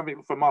again, with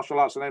something for martial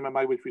arts and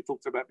MMA, which we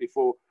talked about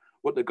before,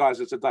 what the guys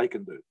of today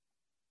can do.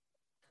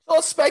 So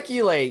let's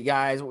speculate,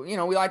 guys. You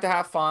know, we like to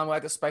have fun. We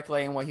like to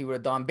speculate on what he would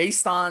have done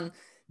based on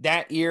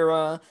that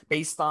era,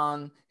 based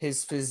on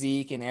his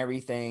physique and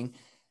everything.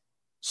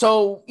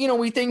 So, you know,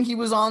 we think he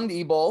was on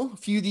D-bol, a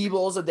few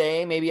D-bols a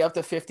day, maybe up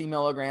to 50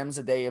 milligrams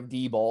a day of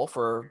D-bol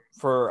for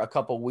a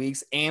couple of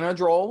weeks.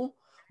 Anadrol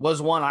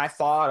was one I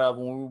thought of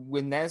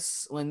when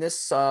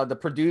the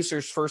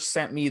producers first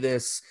sent me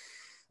this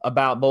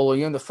about Bolo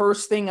Yeung. The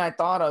first thing I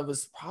thought of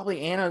was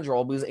probably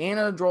Anadrol, because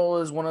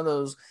Anadrol is one of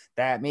those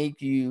that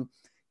make you,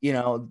 you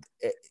know,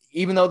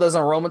 even though it doesn't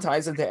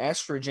aromatize into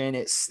estrogen,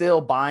 it still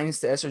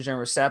binds to estrogen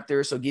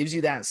receptors. So it gives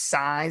you that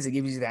size, it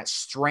gives you that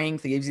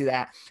strength, it gives you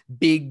that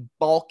big,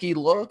 bulky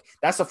look.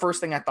 That's the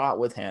first thing I thought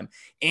with him.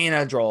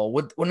 Anadrol,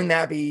 wouldn't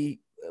that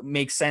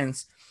make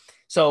sense?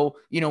 So,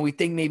 you know, we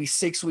think maybe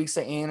 6 weeks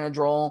of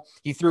Anadrol.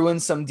 He threw in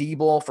some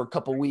D-bol for a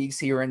couple weeks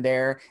here and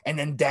there. And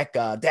then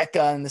Deca.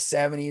 Deca in the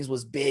 70s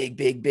was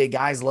big.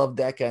 Guys love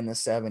Deca in the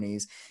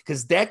 70s.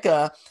 Because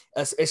Deca,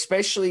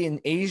 especially in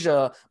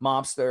Asia,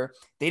 Mobster,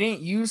 they didn't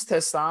use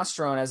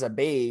testosterone as a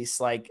base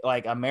like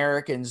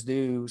Americans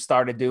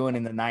started doing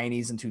in the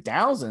 90s and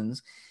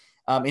 2000s.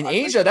 In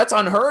Asia, that's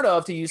unheard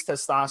of to use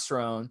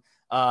testosterone.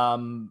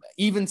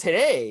 Even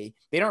today,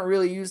 they don't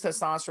really use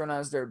testosterone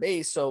as their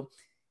base. So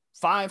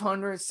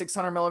 500,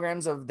 600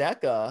 milligrams of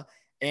Deca,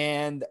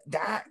 and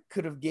that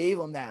could have gave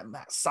him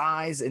that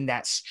size and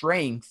that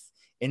strength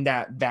and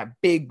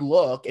that big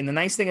look. And the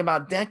nice thing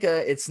about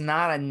Deca, it's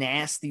not a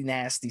nasty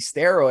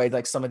steroid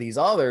like some of these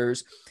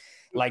others,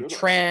 like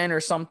Tren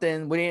or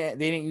something. They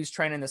didn't use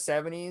Tren in the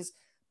 70s,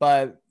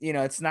 but you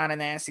know, it's not a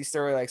nasty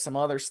steroid like some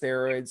other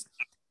steroids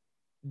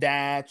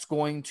that's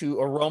going to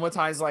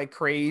aromatize like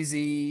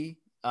crazy.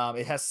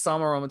 It has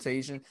some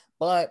aromatization,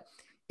 but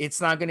it's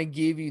not going to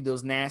give you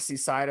those nasty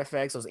side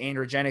effects, those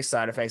androgenic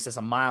side effects. It's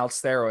a mild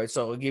steroid.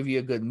 So it'll give you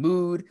a good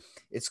mood.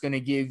 It's going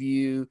to give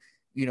you,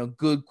 you know,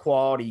 good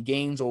quality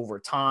gains over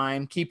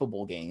time,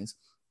 keepable gains.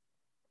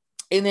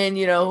 And then,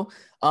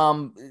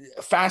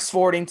 fast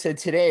forwarding to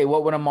today,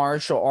 what would a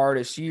martial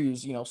artist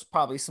use?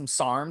 Probably some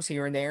SARMs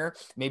here and there,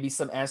 maybe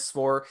some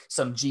S4,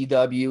 some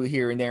GW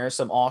here and there,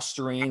 some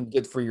Osterine,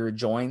 good for your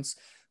joints.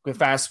 We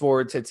fast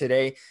forward to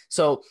today.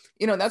 So,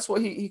 that's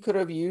what he could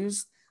have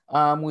used,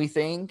 we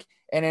think.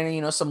 And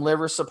then, some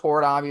liver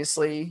support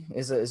obviously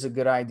is a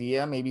good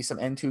idea. Maybe some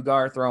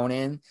N2GAR thrown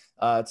in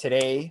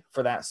today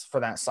for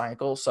that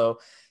cycle. So,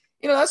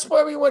 that's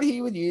probably what he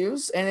would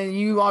use. And then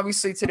you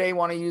obviously today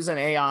want to use an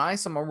AI,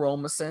 some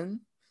Aromasin,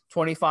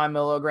 25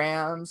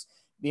 milligrams,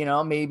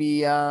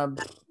 maybe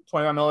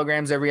 25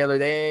 milligrams every other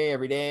day,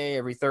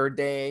 every third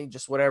day,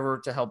 just whatever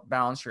to help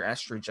balance your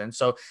estrogen.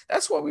 So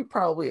that's what we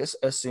probably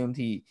assumed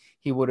he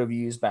would have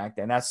used back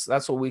then. That's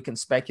what we can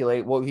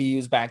speculate what he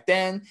used back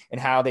then and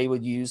how they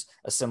would use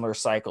a similar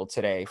cycle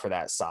today for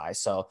that size.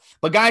 So,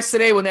 but guys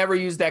today will never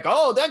use DECA.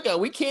 Oh, DECA,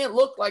 we can't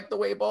look like the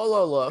way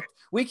Bolo looked.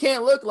 We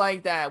can't look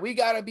like that. We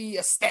got to be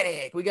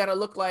aesthetic. We got to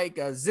look like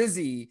a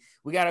Zizzy.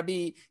 You got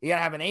to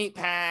have an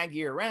 8-pack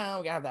year round.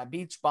 We got to have that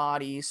beach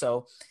body.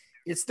 So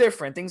it's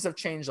different. Things have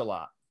changed a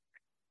lot.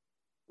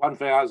 One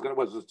thing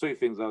there's two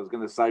things I was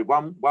going to say.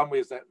 One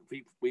was that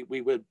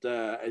we would,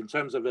 in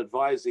terms of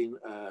advising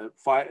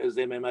fighters,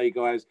 MMA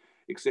guys,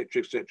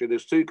 etc.,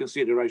 there's two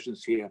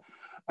considerations here.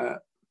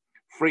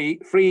 Free,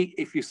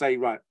 if you say,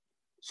 right,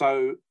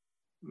 so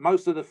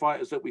most of the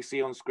fighters that we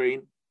see on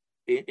screen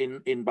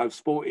in both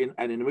sporting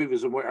and in the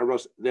movies and whatever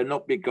else, they're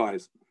not big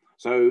guys.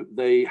 So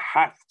they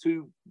have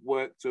to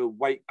work to a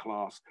weight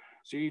class.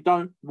 So you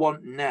don't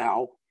want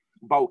now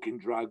bulking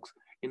drugs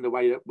in the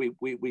way that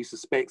we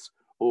suspect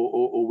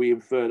or we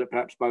infer that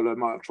perhaps Bolo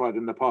might have tried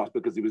in the past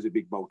because he was a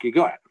big bulky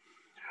guy.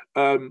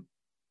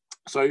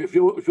 So if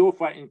you're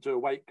fighting to a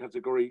weight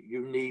category,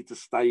 you need to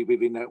stay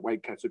within that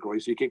weight category.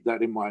 So you keep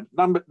that in mind.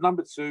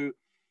 Number two,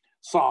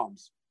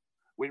 SARMs.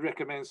 We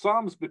recommend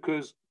SARMs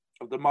because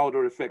of the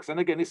milder effects. And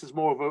again, this is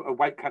more of a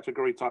weight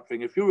category type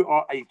thing. If you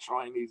are a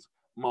Chinese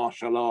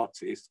martial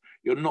artist,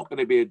 you're not going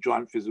to be a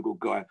giant physical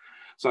guy.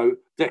 So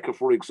DECA,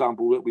 for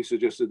example, that we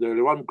suggested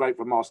earlier on, great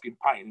for masking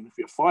pain. And if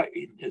you're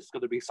fighting, there's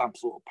going to be some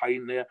sort of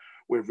pain there,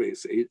 whether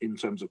it's in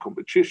terms of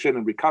competition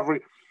and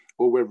recovery,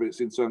 or whether it's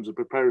in terms of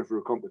preparing for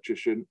a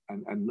competition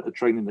and a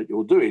training that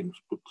you're doing.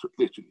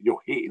 Literally,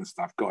 you're hitting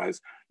stuff, guys.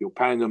 You're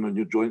pounding on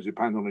your joints, you're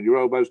pounding on your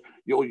elbows.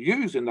 You're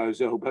using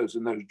those elbows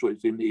and those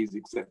joints in knees,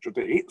 etc.,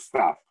 to hit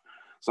stuff.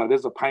 So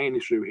there's a pain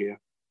issue here.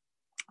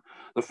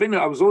 The thing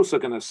that I was also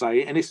going to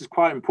say, and this is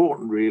quite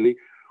important, really,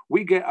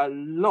 we get a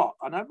lot,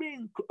 and I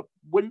mean,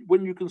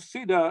 when you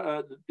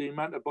consider the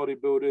amount of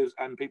bodybuilders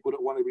and people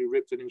that want to be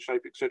ripped and in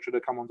shape, etc.,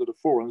 that come onto the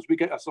forums, we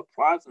get a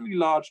surprisingly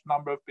large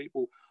number of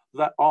people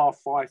that are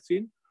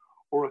fighting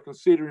or are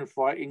considering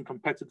fighting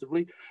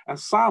competitively, and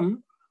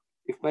some,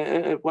 if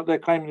what they're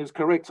claiming is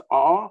correct,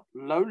 are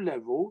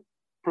low-level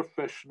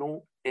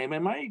professional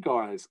MMA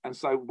guys. And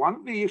so one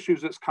of the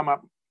issues that's come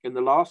up in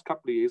the last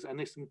couple of years, and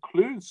this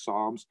includes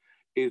SARMs,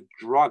 is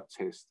drug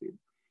testing.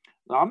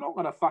 Now, I'm not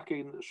going to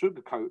fucking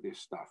sugarcoat this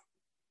stuff.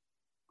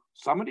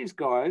 Some of these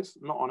guys,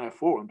 not on our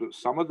forum, but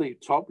some of the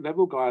top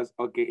level guys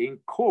are getting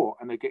caught,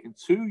 and they're getting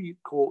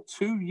caught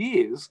 2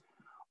 years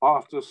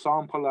after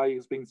sample A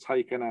has been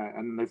taken out,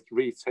 and they've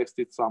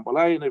retested sample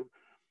A, and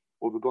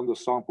they've gone to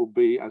sample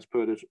B as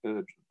per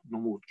the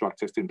normal drug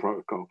testing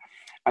protocol.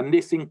 And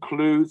this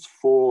includes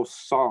for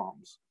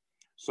SARMs.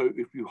 So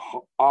if you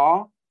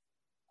are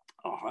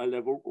a high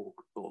level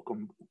or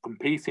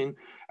competing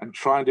and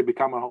trying to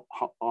become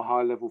a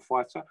high level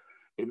fighter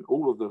in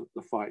all of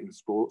the fighting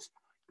sports,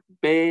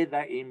 bear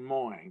that in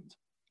mind.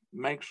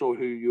 Make sure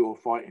who you're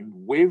fighting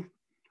with,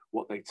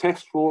 what they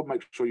test for,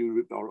 make sure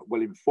you are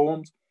well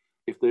informed.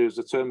 If there's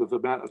a term of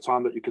amount of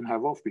time that you can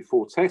have off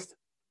before test,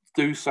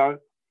 do so.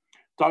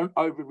 Don't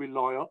over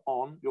rely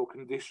on your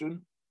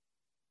condition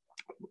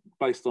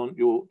based on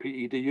your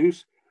PED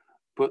use.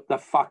 Put the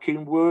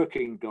fucking work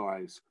in,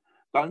 guys.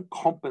 Don't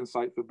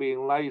compensate for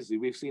being lazy.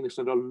 We've seen this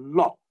in a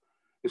lot,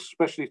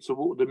 especially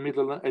toward the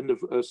middle end of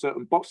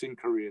certain boxing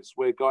careers,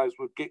 where guys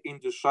would get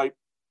into shape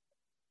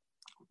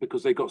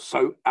because they got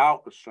so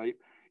out of shape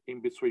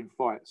in between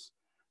fights.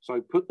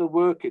 So put the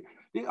work in.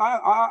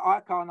 I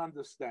can't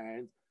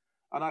understand,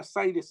 and I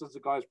say this as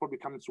a guy who's probably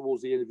coming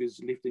towards the end of his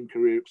lifting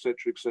career,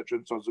 etc.,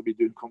 and so I'll be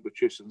doing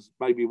competitions,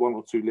 maybe 1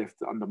 or 2 left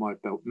under my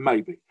belt,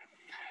 maybe.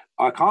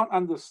 I can't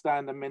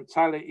understand the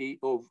mentality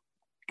of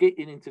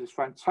getting into this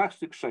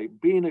fantastic shape,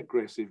 being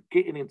aggressive,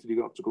 getting into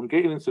the octagon,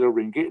 getting into the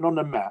ring, getting on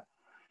the mat,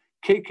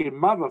 kicking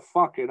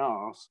motherfucking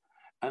ass,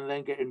 and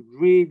then getting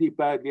really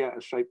badly out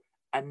of shape,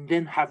 and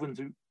then having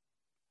to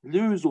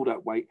lose all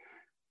that weight,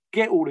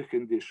 get all the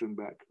condition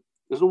back.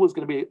 There's always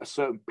going to be a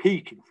certain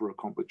peaking for a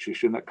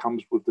competition that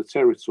comes with the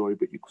territory,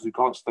 but because you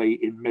can't stay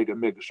in mega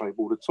shape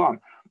all the time.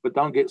 But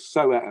don't get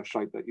so out of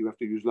shape that you have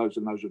to use loads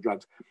and loads of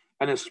drugs.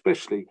 And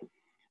especially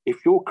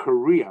if your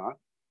career,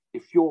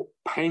 if your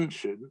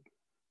pension,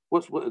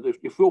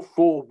 if your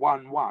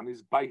 411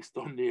 is based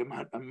on the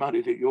amount of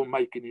money that you're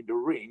making in the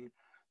ring,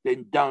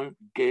 then don't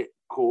get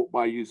caught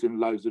by using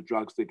loads of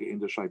drugs to get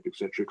into shape,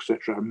 etc.,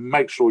 and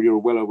make sure you're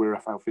well aware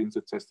of how things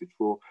are tested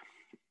for.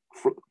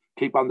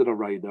 keep under the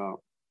radar,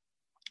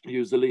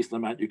 use the least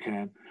amount you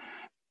can.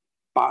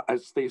 But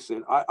as Steve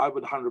said, I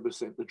would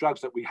 100%, the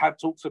drugs that we have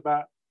talked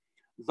about,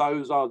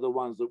 those are the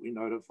ones that we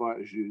know that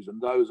fighters use,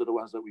 and those are the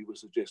ones that we would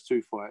suggest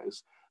to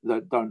fighters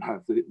that don't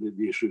have the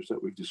issues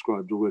that we've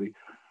described already,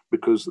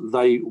 because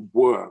they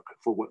work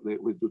for what they're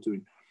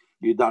doing.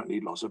 You don't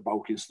need lots of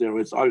bulking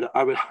steroids.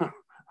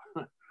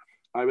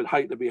 I would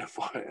hate to be a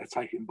fighter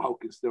taking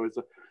bulking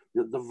steroids.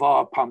 The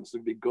VAR pumps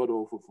would be god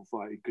awful for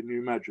fighting. Can you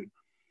imagine?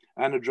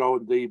 Anadrol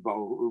and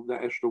Debol,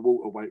 that extra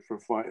water weight for a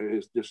fighter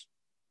is just,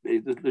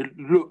 it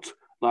looked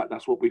like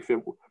that's what we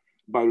think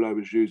Bolo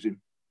was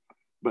using.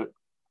 But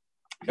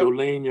you're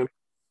lean, you're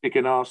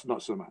kicking ass,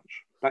 not so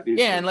much.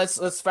 Yeah, and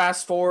let's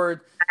fast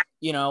forward.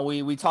 You know,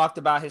 we talked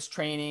about his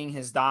training,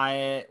 his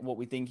diet, what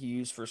we think he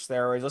used for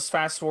steroids. Let's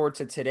fast forward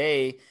to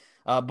today.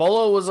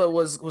 Bolo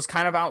was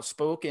kind of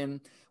outspoken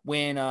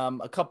when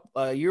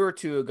a year or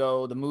two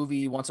ago the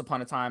movie Once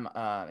Upon a Time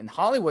in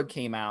Hollywood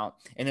came out,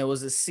 and it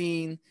was a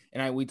scene,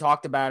 and we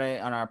talked about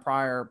it on our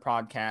prior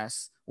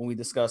podcast when we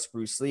discussed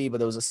Bruce Lee, but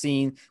there was a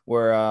scene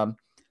where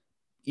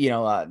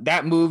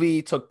that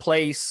movie took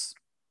place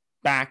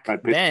back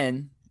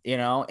then,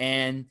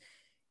 and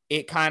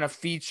it kind of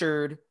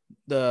featured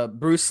the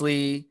Bruce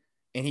Lee,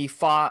 and he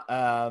fought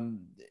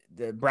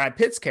the Brad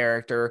Pitt's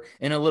character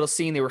in a little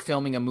scene. They were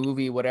filming a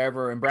movie,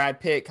 whatever, and Brad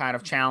Pitt kind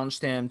of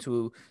challenged him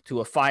to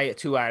a fight at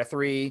 2 out of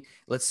 3.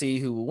 Let's see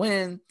who will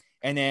win.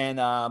 And then,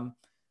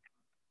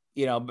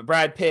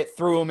 Brad Pitt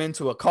threw him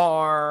into a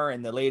car,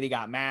 and the lady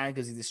got mad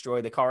because he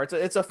destroyed the car.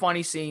 It's a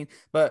funny scene.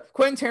 But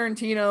Quentin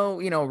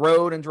Tarantino,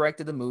 wrote and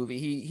directed the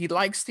movie. He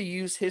likes to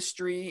use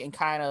history and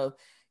kind of,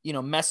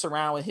 mess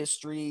around with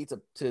history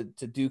to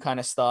do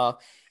kind of stuff.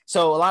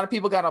 So a lot of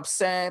people got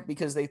upset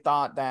because they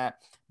thought that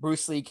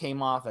Bruce Lee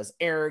came off as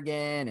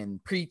arrogant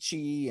and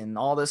preachy and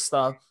all this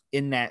stuff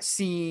in that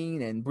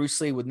scene, and Bruce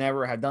Lee would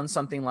never have done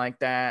something like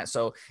that.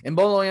 So, and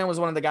Bolo Yeung was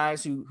one of the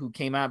guys who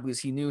came out because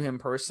he knew him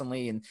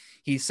personally, and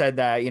he said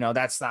that,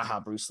 that's not how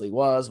Bruce Lee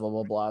was, blah,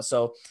 blah, blah.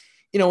 So,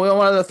 we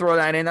wanted to throw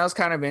that in. That was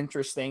kind of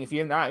interesting. If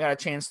you've not got a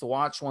chance to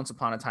watch Once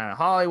Upon a Time in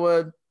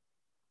Hollywood,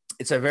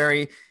 it's a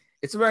very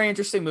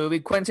interesting movie.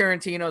 Quentin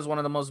Tarantino is one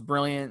of the most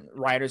brilliant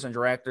writers and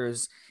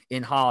directors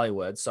in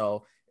Hollywood.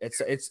 So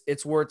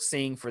it's worth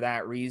seeing for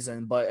that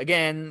reason. But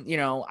again,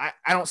 I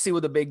don't see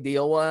what the big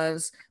deal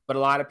was, but a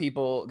lot of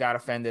people got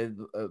offended,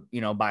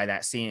 by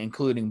that scene,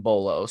 including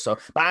Bolo. So,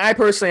 but I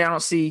personally, I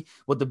don't see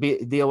what the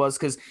big deal was,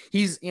 because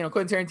he's,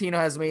 Quentin Tarantino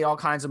has made all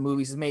kinds of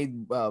movies. He's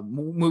made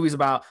movies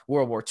about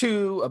World War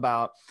II,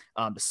 about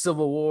the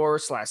Civil War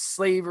 /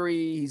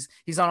 slavery.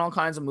 He's on all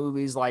kinds of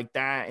movies like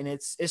that, and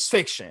it's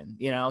fiction.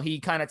 He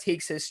kind of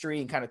takes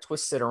history and kind of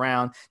twists it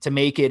around to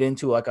make it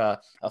into like a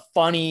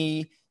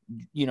funny,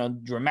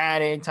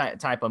 dramatic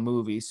type of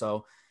movie.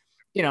 So,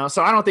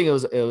 so I don't think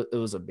it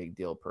was a big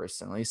deal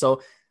personally.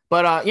 So,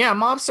 but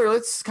Mobster,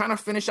 let's kind of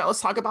finish out.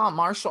 Let's talk about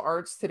martial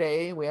arts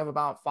today. We have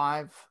about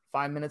five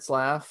minutes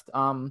left.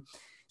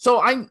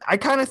 So I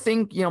kind of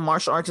think,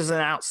 martial arts is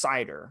an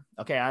outsider.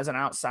 Okay. As an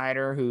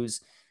outsider who's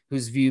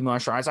viewed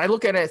martial arts, I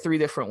look at it 3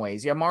 different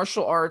ways. You have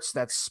martial arts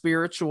that's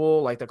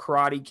spiritual, like the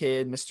Karate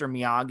Kid, Mr.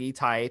 Miyagi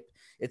type.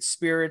 It's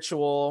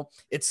spiritual.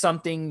 It's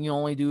something you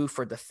only do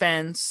for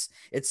defense.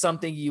 It's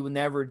something you would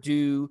never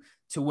do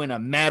to win a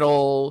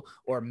medal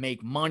or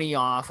make money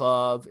off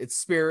of. It's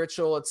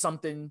spiritual. It's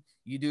something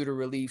you do to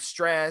relieve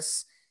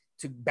stress,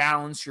 to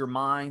balance your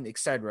mind,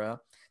 etc.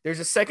 There's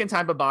a second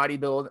type of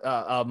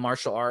of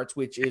martial arts,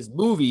 which is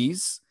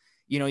movies.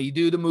 You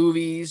do the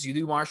movies, you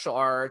do martial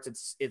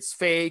arts. It's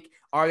fake.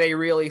 Are they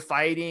really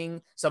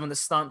fighting? Some of the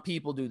stunt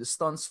people do the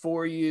stunts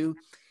for you.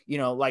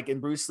 Like in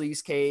Bruce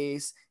Lee's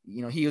case,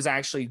 he was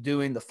actually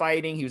doing the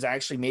fighting. He was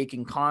actually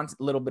making a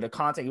little bit of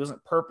contact. He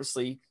wasn't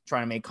purposely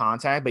trying to make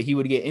contact, but he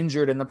would get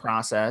injured in the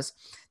process.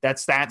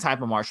 That's that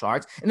type of martial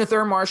arts. And the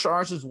third martial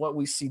arts is what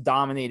we see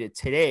dominated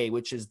today,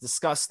 which is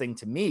disgusting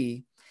to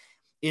me,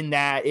 in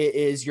that it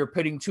is you're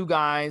putting 2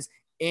 guys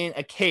in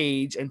a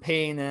cage and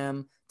paying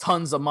them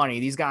tons of money.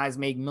 These guys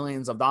make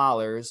millions of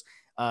dollars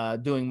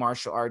doing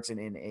martial arts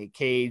in a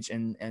cage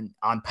and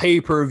on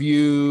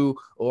pay-per-view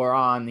or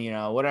on,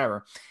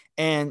 whatever.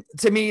 And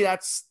to me,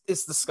 it's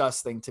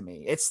disgusting to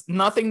me. It's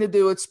nothing to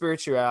do with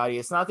spirituality.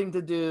 It's nothing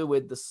to do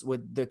with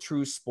the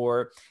true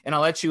sport. And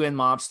I'll let you in,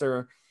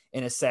 Mobster,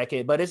 in a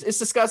second, but it's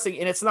disgusting.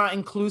 And it's not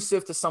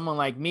inclusive to someone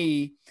like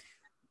me.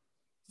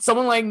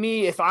 Someone like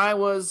me, if I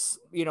was,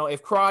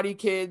 if Karate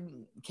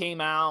Kid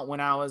came out when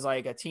I was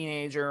like a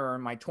teenager or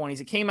in my 20s,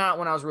 it came out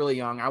when I was really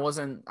young. I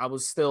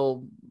was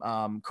still,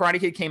 Karate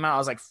Kid came out, I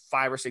was like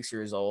 5 or 6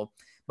 years old.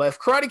 But if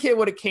Karate Kid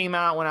would have came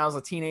out when I was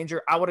a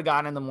teenager, I would have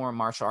gotten into more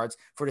martial arts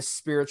for the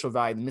spiritual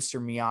value, the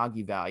Mr.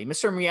 Miyagi value.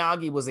 Mr.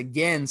 Miyagi was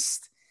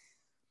against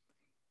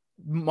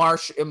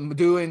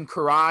doing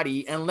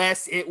karate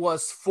unless it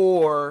was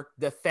for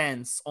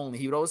defense only.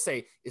 He would always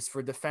say it's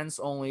for defense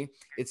only.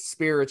 It's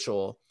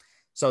spiritual.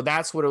 So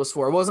that's what it was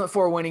for. It wasn't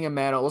for winning a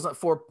medal. It wasn't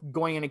for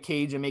going in a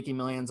cage and making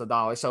millions of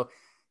dollars. So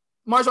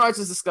martial arts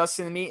is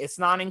disgusting to me. It's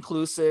not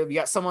inclusive. You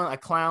got a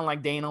clown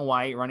like Dana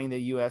White running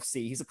the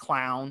UFC. He's a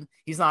clown.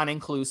 He's not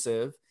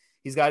inclusive.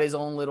 He's got his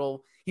own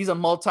little. He's a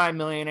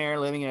multi-millionaire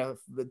living in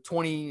a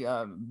 20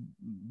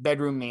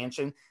 bedroom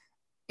mansion.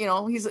 You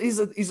know, he's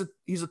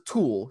a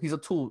tool. He's a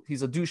tool.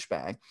 He's a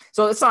douchebag.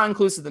 So it's not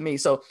inclusive to me.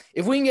 So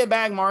if we can get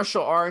back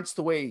martial arts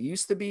the way it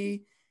used to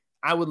be,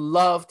 I would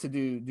love to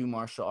do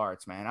martial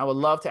arts, man. I would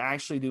love to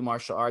actually do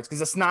martial arts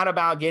because it's not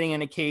about getting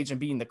in a cage and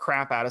beating the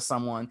crap out of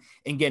someone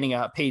and getting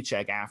a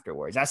paycheck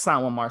afterwards. That's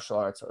not what martial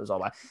arts is all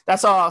about.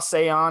 That's all I'll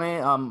say on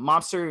it.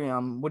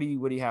 Mobster, what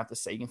do you have to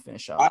say? You can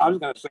finish up. I was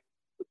going to say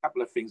a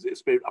couple of things.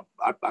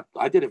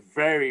 I did a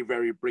very,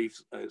 very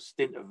brief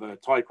stint of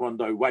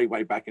Taekwondo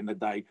way back in the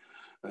day.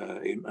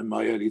 In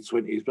my early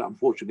 20s, but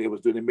unfortunately I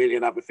was doing a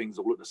million other things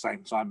all at the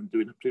same time and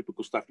doing the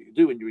typical stuff that you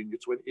do when you're in your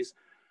 20s,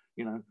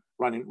 you know,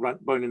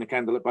 burning the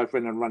candle at both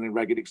ends and running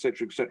ragged,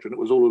 etc., and it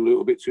was all a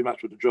little bit too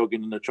much with the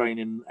jogging and the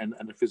training and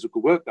the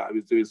physical work that I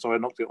was doing, so I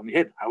knocked it on the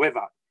head.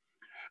 However,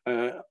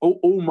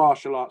 all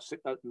martial arts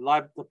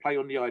like to play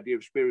on the idea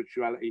of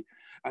spirituality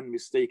and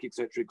mystique,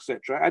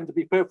 etc., and to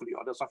be perfectly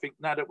honest, I think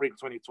now that we're in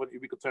 2020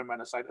 we could turn around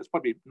and say that's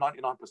probably 99%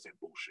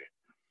 bullshit.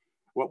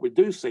 What we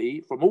do see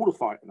from all the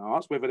fighting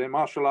arts, whether they're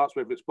martial arts,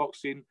 whether it's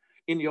boxing,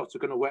 in the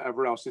octagon or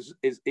whatever else,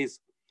 is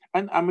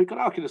and we can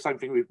argue the same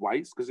thing with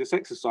weights because it's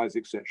exercise,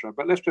 etc.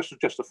 But let's just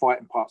address the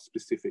fighting part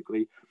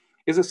specifically,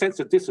 is a sense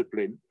of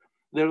discipline.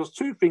 There's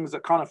two things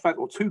that kind of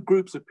or two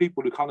groups of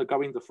people who kind of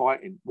go into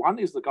fighting. One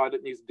is the guy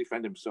that needs to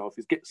defend himself.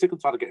 He's sick and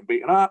tired of getting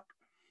beaten up.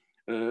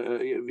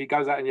 If he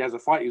goes out and he has a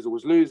fight, he's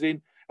always losing.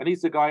 And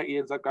he's the guy, he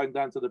ends up going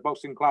down to the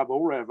boxing club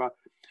or wherever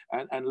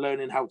and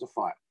learning how to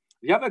fight.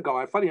 The other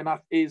guy, funny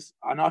enough, is,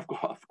 and I've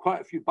got quite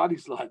a few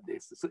buddies like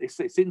this.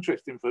 It's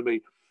interesting for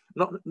me,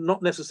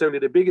 not necessarily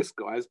the biggest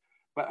guys,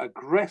 but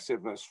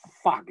aggressive as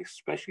fuck,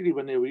 especially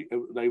when they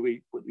were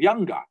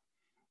younger,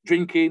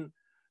 drinking,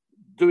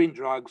 doing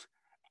drugs,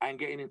 and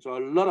getting into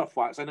a lot of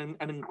fights, and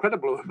an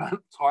incredible amount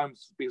of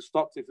times being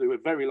stopped if they were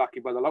very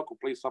lucky by the local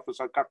police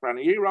officer, cut around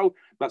a hero,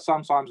 but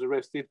sometimes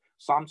arrested,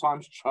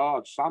 sometimes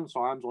charged,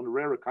 sometimes on a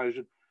rare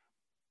occasion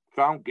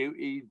found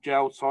guilty,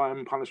 jail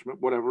time, punishment,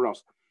 whatever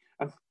else.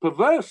 And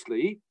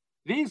perversely,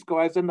 these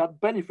guys end up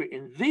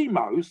benefiting the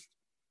most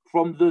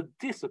from the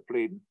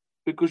discipline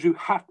because you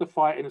have to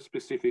fight in a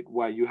specific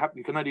way. You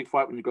can only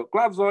fight when you've got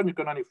gloves on. You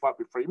can only fight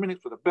with 3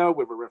 minutes with a bell,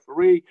 with a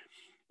referee.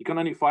 You can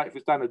only fight if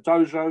it's down a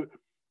dojo,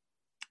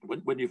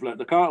 when you've learned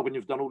the car, when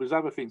you've done all these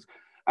other things.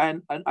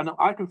 And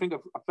I can think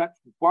of fact,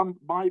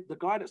 the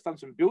guy that's done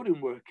some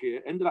building work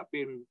here ended up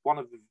being one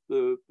of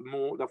the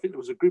more, I think there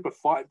was a group of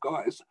 5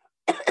 guys.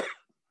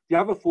 The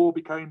other 4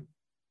 became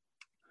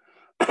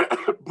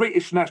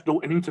British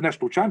national and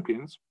international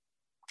champions,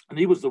 and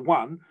he was the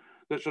one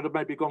that should have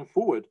maybe gone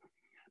forward,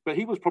 but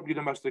he was probably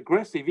the most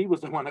aggressive. He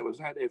was the one that was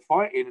out there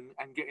fighting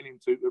and getting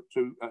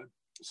into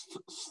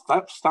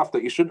stuff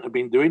that he shouldn't have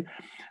been doing,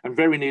 and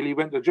very nearly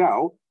went to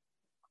jail.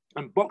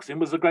 And boxing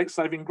was a great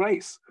saving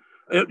grace.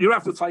 You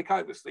have to take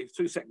over, Steve.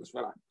 2 seconds,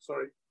 fella.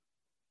 Sorry.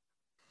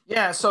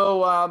 Yeah.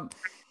 So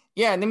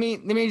let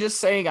me just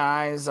say,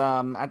 guys,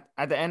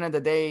 at the end of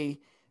the day,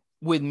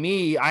 with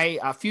me,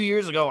 a few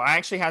years ago, I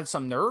actually had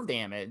some nerve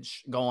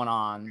damage going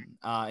on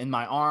in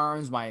my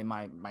arms.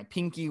 My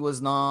pinky was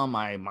numb.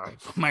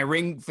 My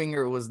ring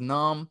finger was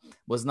numb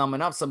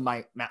enough. So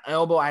my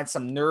elbow, I had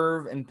some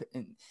nerve and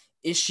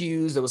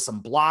issues. There was some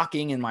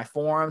blocking in my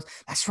forearms.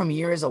 That's from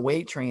years of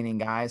weight training,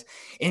 guys.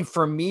 And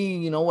for me,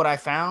 you know what I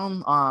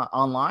found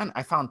online?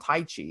 I found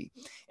Tai Chi,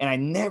 and I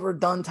never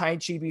done Tai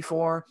Chi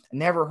before.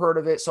 Never heard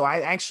of it. So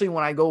I actually,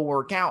 when I go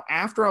work out,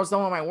 after I was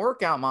done with my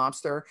workout,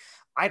 Mobster,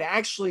 I'd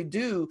actually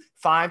do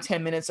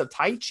 5-10 minutes of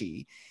Tai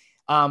Chi,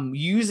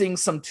 using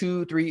some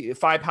 2, 3,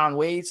 5 pound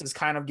weights is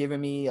kind of giving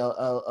me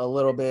a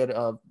little bit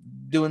of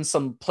doing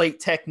some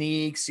plate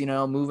techniques, you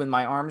know, moving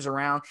my arms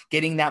around,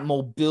 getting that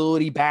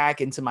mobility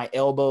back into my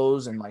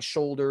elbows and my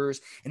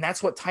shoulders. And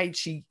that's what Tai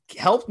Chi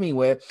helped me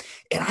with.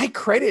 And I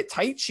credit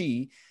Tai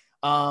Chi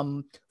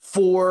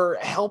for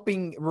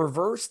helping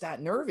reverse that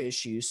nerve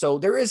issue. So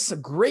there is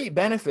some great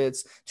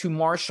benefits to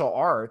martial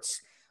arts.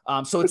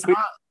 So it's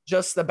not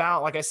just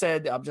about, like I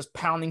said, just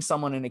pounding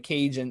someone in a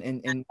cage and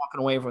walking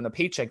away from the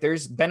paycheck.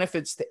 There's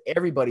benefits to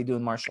everybody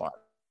doing martial arts.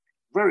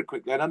 Very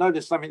quickly, and I know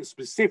there's something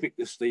specific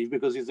to Steve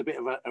because he's a bit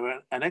of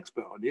an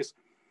expert on this.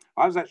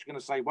 I was actually going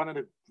to say one of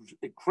the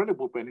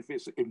incredible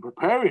benefits in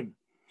preparing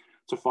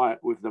to fight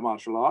with the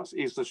martial arts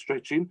is the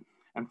stretching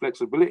and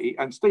flexibility.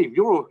 And Steve,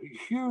 you're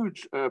a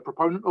huge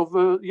proponent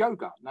of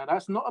yoga. Now,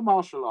 that's not a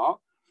martial art,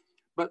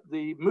 but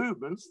the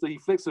movements, the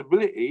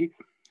flexibility,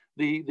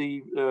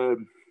 the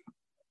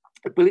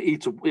ability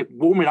to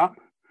warming up,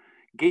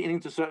 getting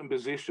into certain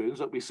positions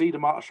that we see the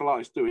martial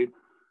artists doing.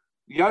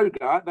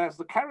 Yoga, there's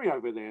the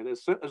carryover there.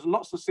 There's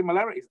lots of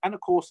similarities. And of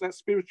course, that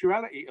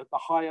spirituality at the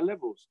higher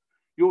levels.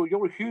 You're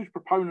a huge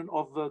proponent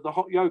of the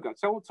hot yoga.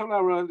 Tell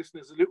our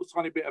listeners a little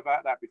tiny bit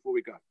about that before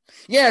we go.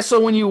 Yeah,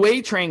 so when you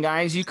weight train,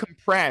 guys, you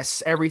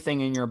compress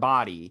everything in your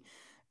body.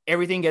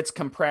 Everything gets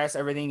compressed,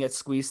 everything gets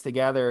squeezed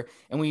together.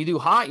 And when you do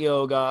hot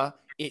yoga,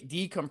 it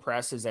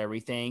decompresses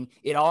everything.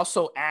 It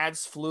also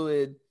adds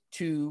fluid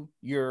to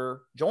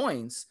your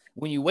joints.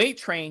 When you weight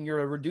train,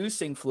 you're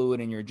reducing fluid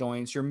in your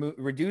joints, you're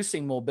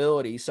reducing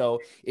mobility. So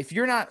if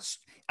you're not,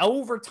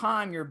 over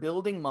time, you're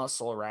building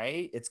muscle,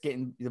 right?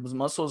 Those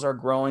muscles are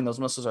growing,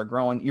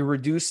 you're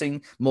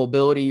reducing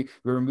mobility,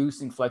 you're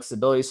reducing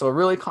flexibility. So a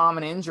really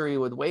common injury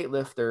with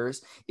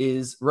weightlifters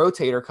is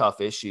rotator cuff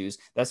issues.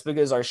 That's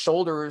because our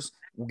shoulders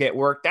get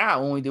worked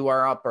out when we do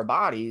our upper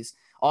bodies.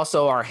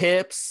 Also, our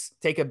hips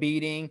take a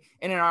beating,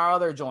 and in our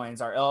other joints,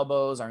 our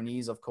elbows, our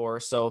knees, of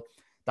course. So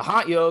the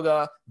hot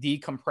yoga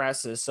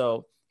decompresses.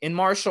 So in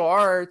martial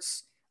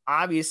arts,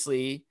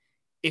 obviously,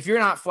 if you're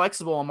not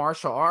flexible in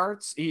martial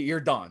arts, you're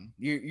done.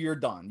 You're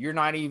done. You're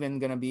not even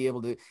going to be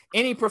able to,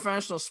 any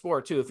professional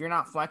sport too, if you're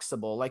not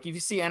flexible. Like if you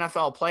see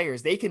NFL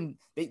players,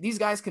 these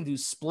guys can do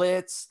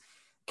splits.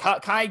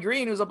 Kai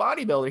Green, who's a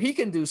bodybuilder, he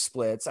can do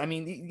splits. I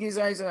mean, these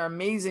guys are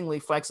amazingly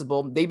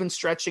flexible. They've been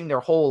stretching their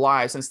whole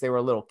lives since they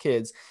were little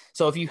kids.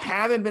 So if you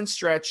haven't been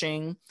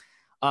stretching,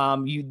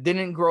 you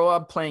didn't grow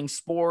up playing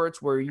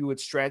sports where you would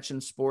stretch in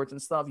sports and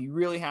stuff, you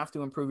really have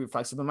to improve your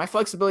flexibility. My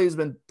flexibility has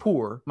been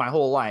poor my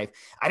whole life.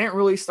 I didn't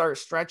really start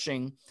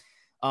stretching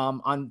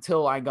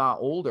until I got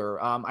older.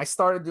 I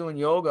started doing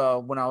yoga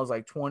when I was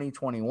like 20,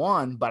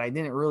 21, but I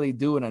didn't really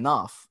do it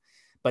enough.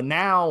 But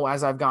now,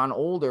 as I've gotten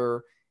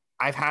older,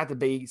 I've had to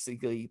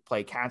basically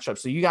play catch up.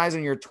 So you guys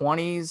in your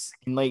 20s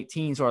and late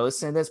teens who are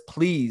listening to this,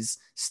 please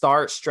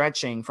start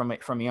stretching from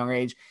a young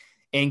age.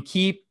 And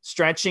keep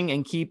stretching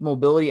and keep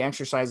mobility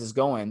exercises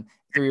going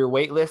through your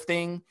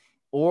weightlifting,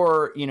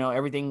 or,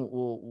 everything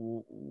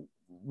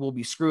will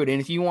be screwed.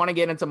 And if you want to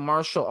get into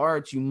martial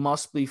arts, you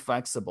must be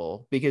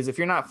flexible, because if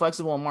you're not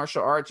flexible in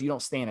martial arts, you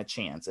don't stand a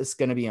chance. It's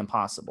going to be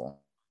impossible.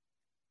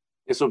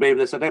 There'll be a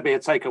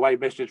takeaway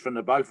message from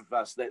the both of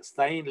us, that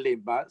staying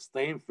limber,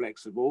 staying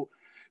flexible,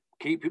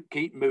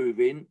 keep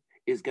moving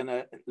is going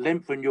to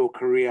lengthen your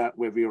career.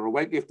 Whether you're a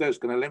weightlifter, it's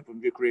going to lengthen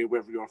your career.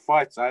 Whether you're a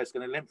fighter, it's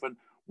going to lengthen,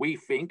 we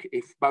think,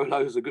 if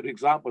Bolo is a good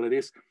example of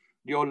this,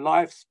 your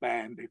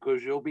lifespan,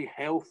 because you'll be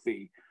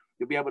healthy.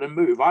 You'll be able to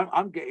move.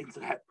 I'm getting to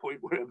that point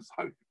where I'm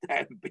so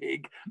damn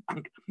big.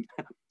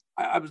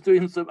 I was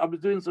doing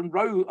some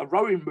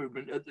rowing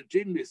movement at the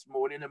gym this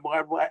morning, and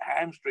my right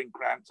hamstring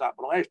cramped up,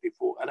 and I actually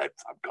thought I'd had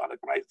some kind of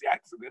crazy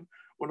accident.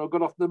 When I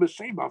got off the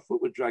machine, my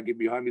foot was dragging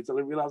behind me until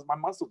I realized my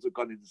muscles had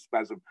gone into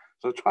spasm.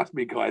 So trust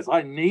me, guys,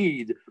 I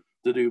need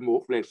to do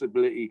more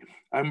flexibility,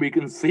 and we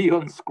can see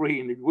on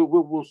screen.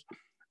 We'll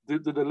do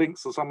the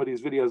links to some of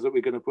these videos that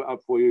we're going to put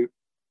up for you,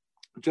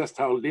 just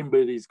how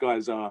limber these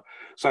guys are.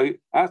 So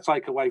our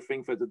takeaway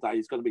thing for today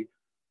is going to be,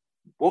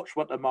 watch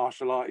what the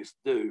martial artists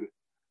do.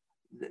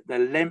 The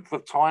length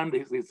of time,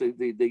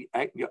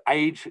 your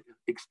age,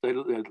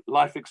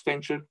 life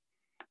extension,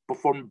 but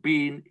from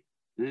being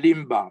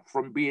limber,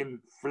 from being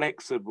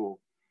flexible,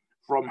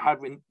 from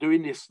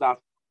doing this stuff.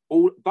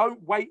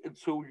 Don't wait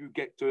until you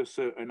get to a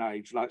certain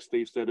age, like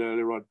Steve said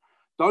earlier on.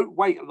 Don't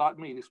wait like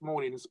me this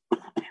morning,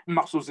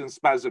 muscles in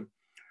spasm.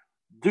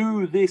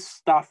 Do this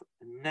stuff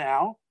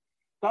now.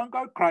 Don't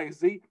go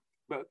crazy,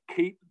 but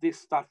keep this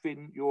stuff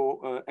in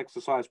your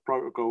exercise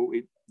protocol.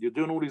 You're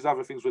doing all these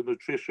other things with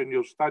nutrition.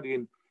 You're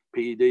studying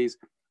PEDs.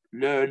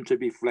 Learn to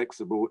be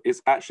flexible.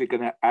 It's actually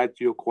going to add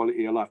to your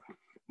quality of life.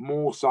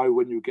 More so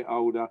when you get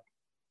older.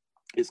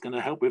 It's going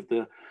to help with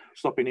the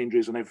stopping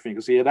injuries and everything.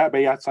 So yeah, that'd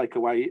be our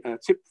takeaway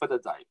tip for the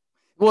day.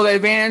 Well, the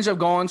advantage of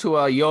going to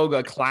a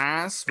yoga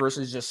class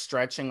versus just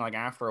stretching like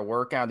after a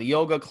workout, the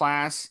yoga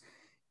class,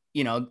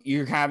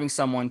 you're having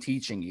someone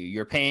teaching you,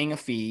 you're paying a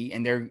fee,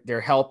 and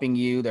they're helping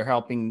you, they're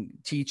helping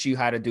teach you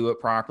how to do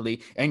it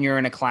properly. And you're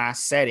in a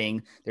class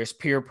setting, there's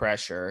peer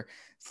pressure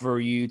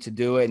for you to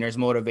do it, and there's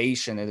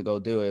motivation to go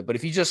do it. But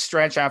if you just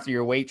stretch after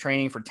your weight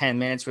training for 10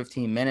 minutes,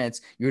 15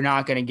 minutes, you're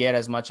not going to get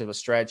as much of a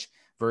stretch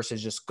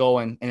versus just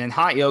going. And in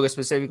hot yoga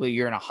specifically,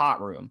 you're in a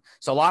hot room.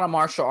 So a lot of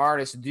martial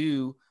artists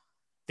do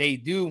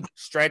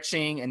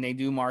stretching and they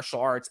do martial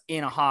arts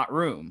in a hot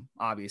room,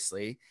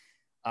 obviously,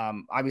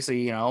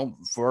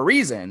 for a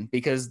reason,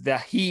 because the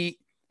heat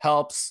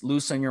helps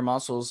loosen your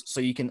muscles so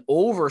you can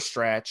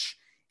overstretch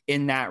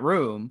in that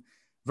room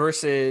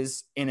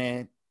versus in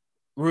a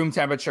room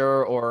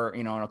temperature or,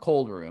 in a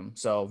cold room.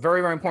 So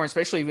very, very important,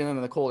 especially even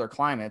in the colder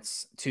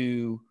climates,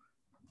 to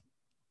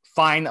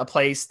find a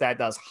place that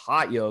does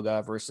hot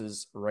yoga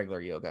versus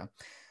regular yoga.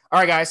 All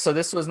right, guys. So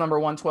this was number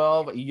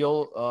 112.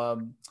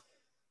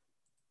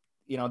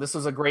 This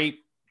was a great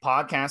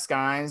podcast,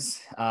 guys.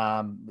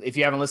 If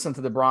you haven't listened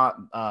to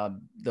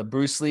the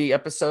Bruce Lee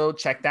episode,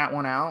 check that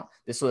one out.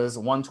 This was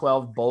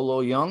 112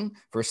 Bolo Yeung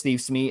for Steve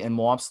Smee and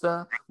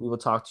Mobster. We will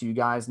talk to you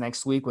guys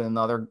next week with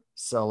another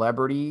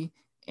celebrity,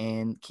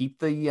 and keep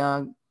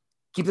the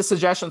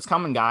suggestions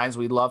coming, guys.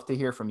 We'd love to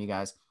hear from you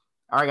guys.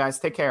 All right, guys.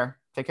 Take care.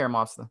 Take care,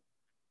 Mobster.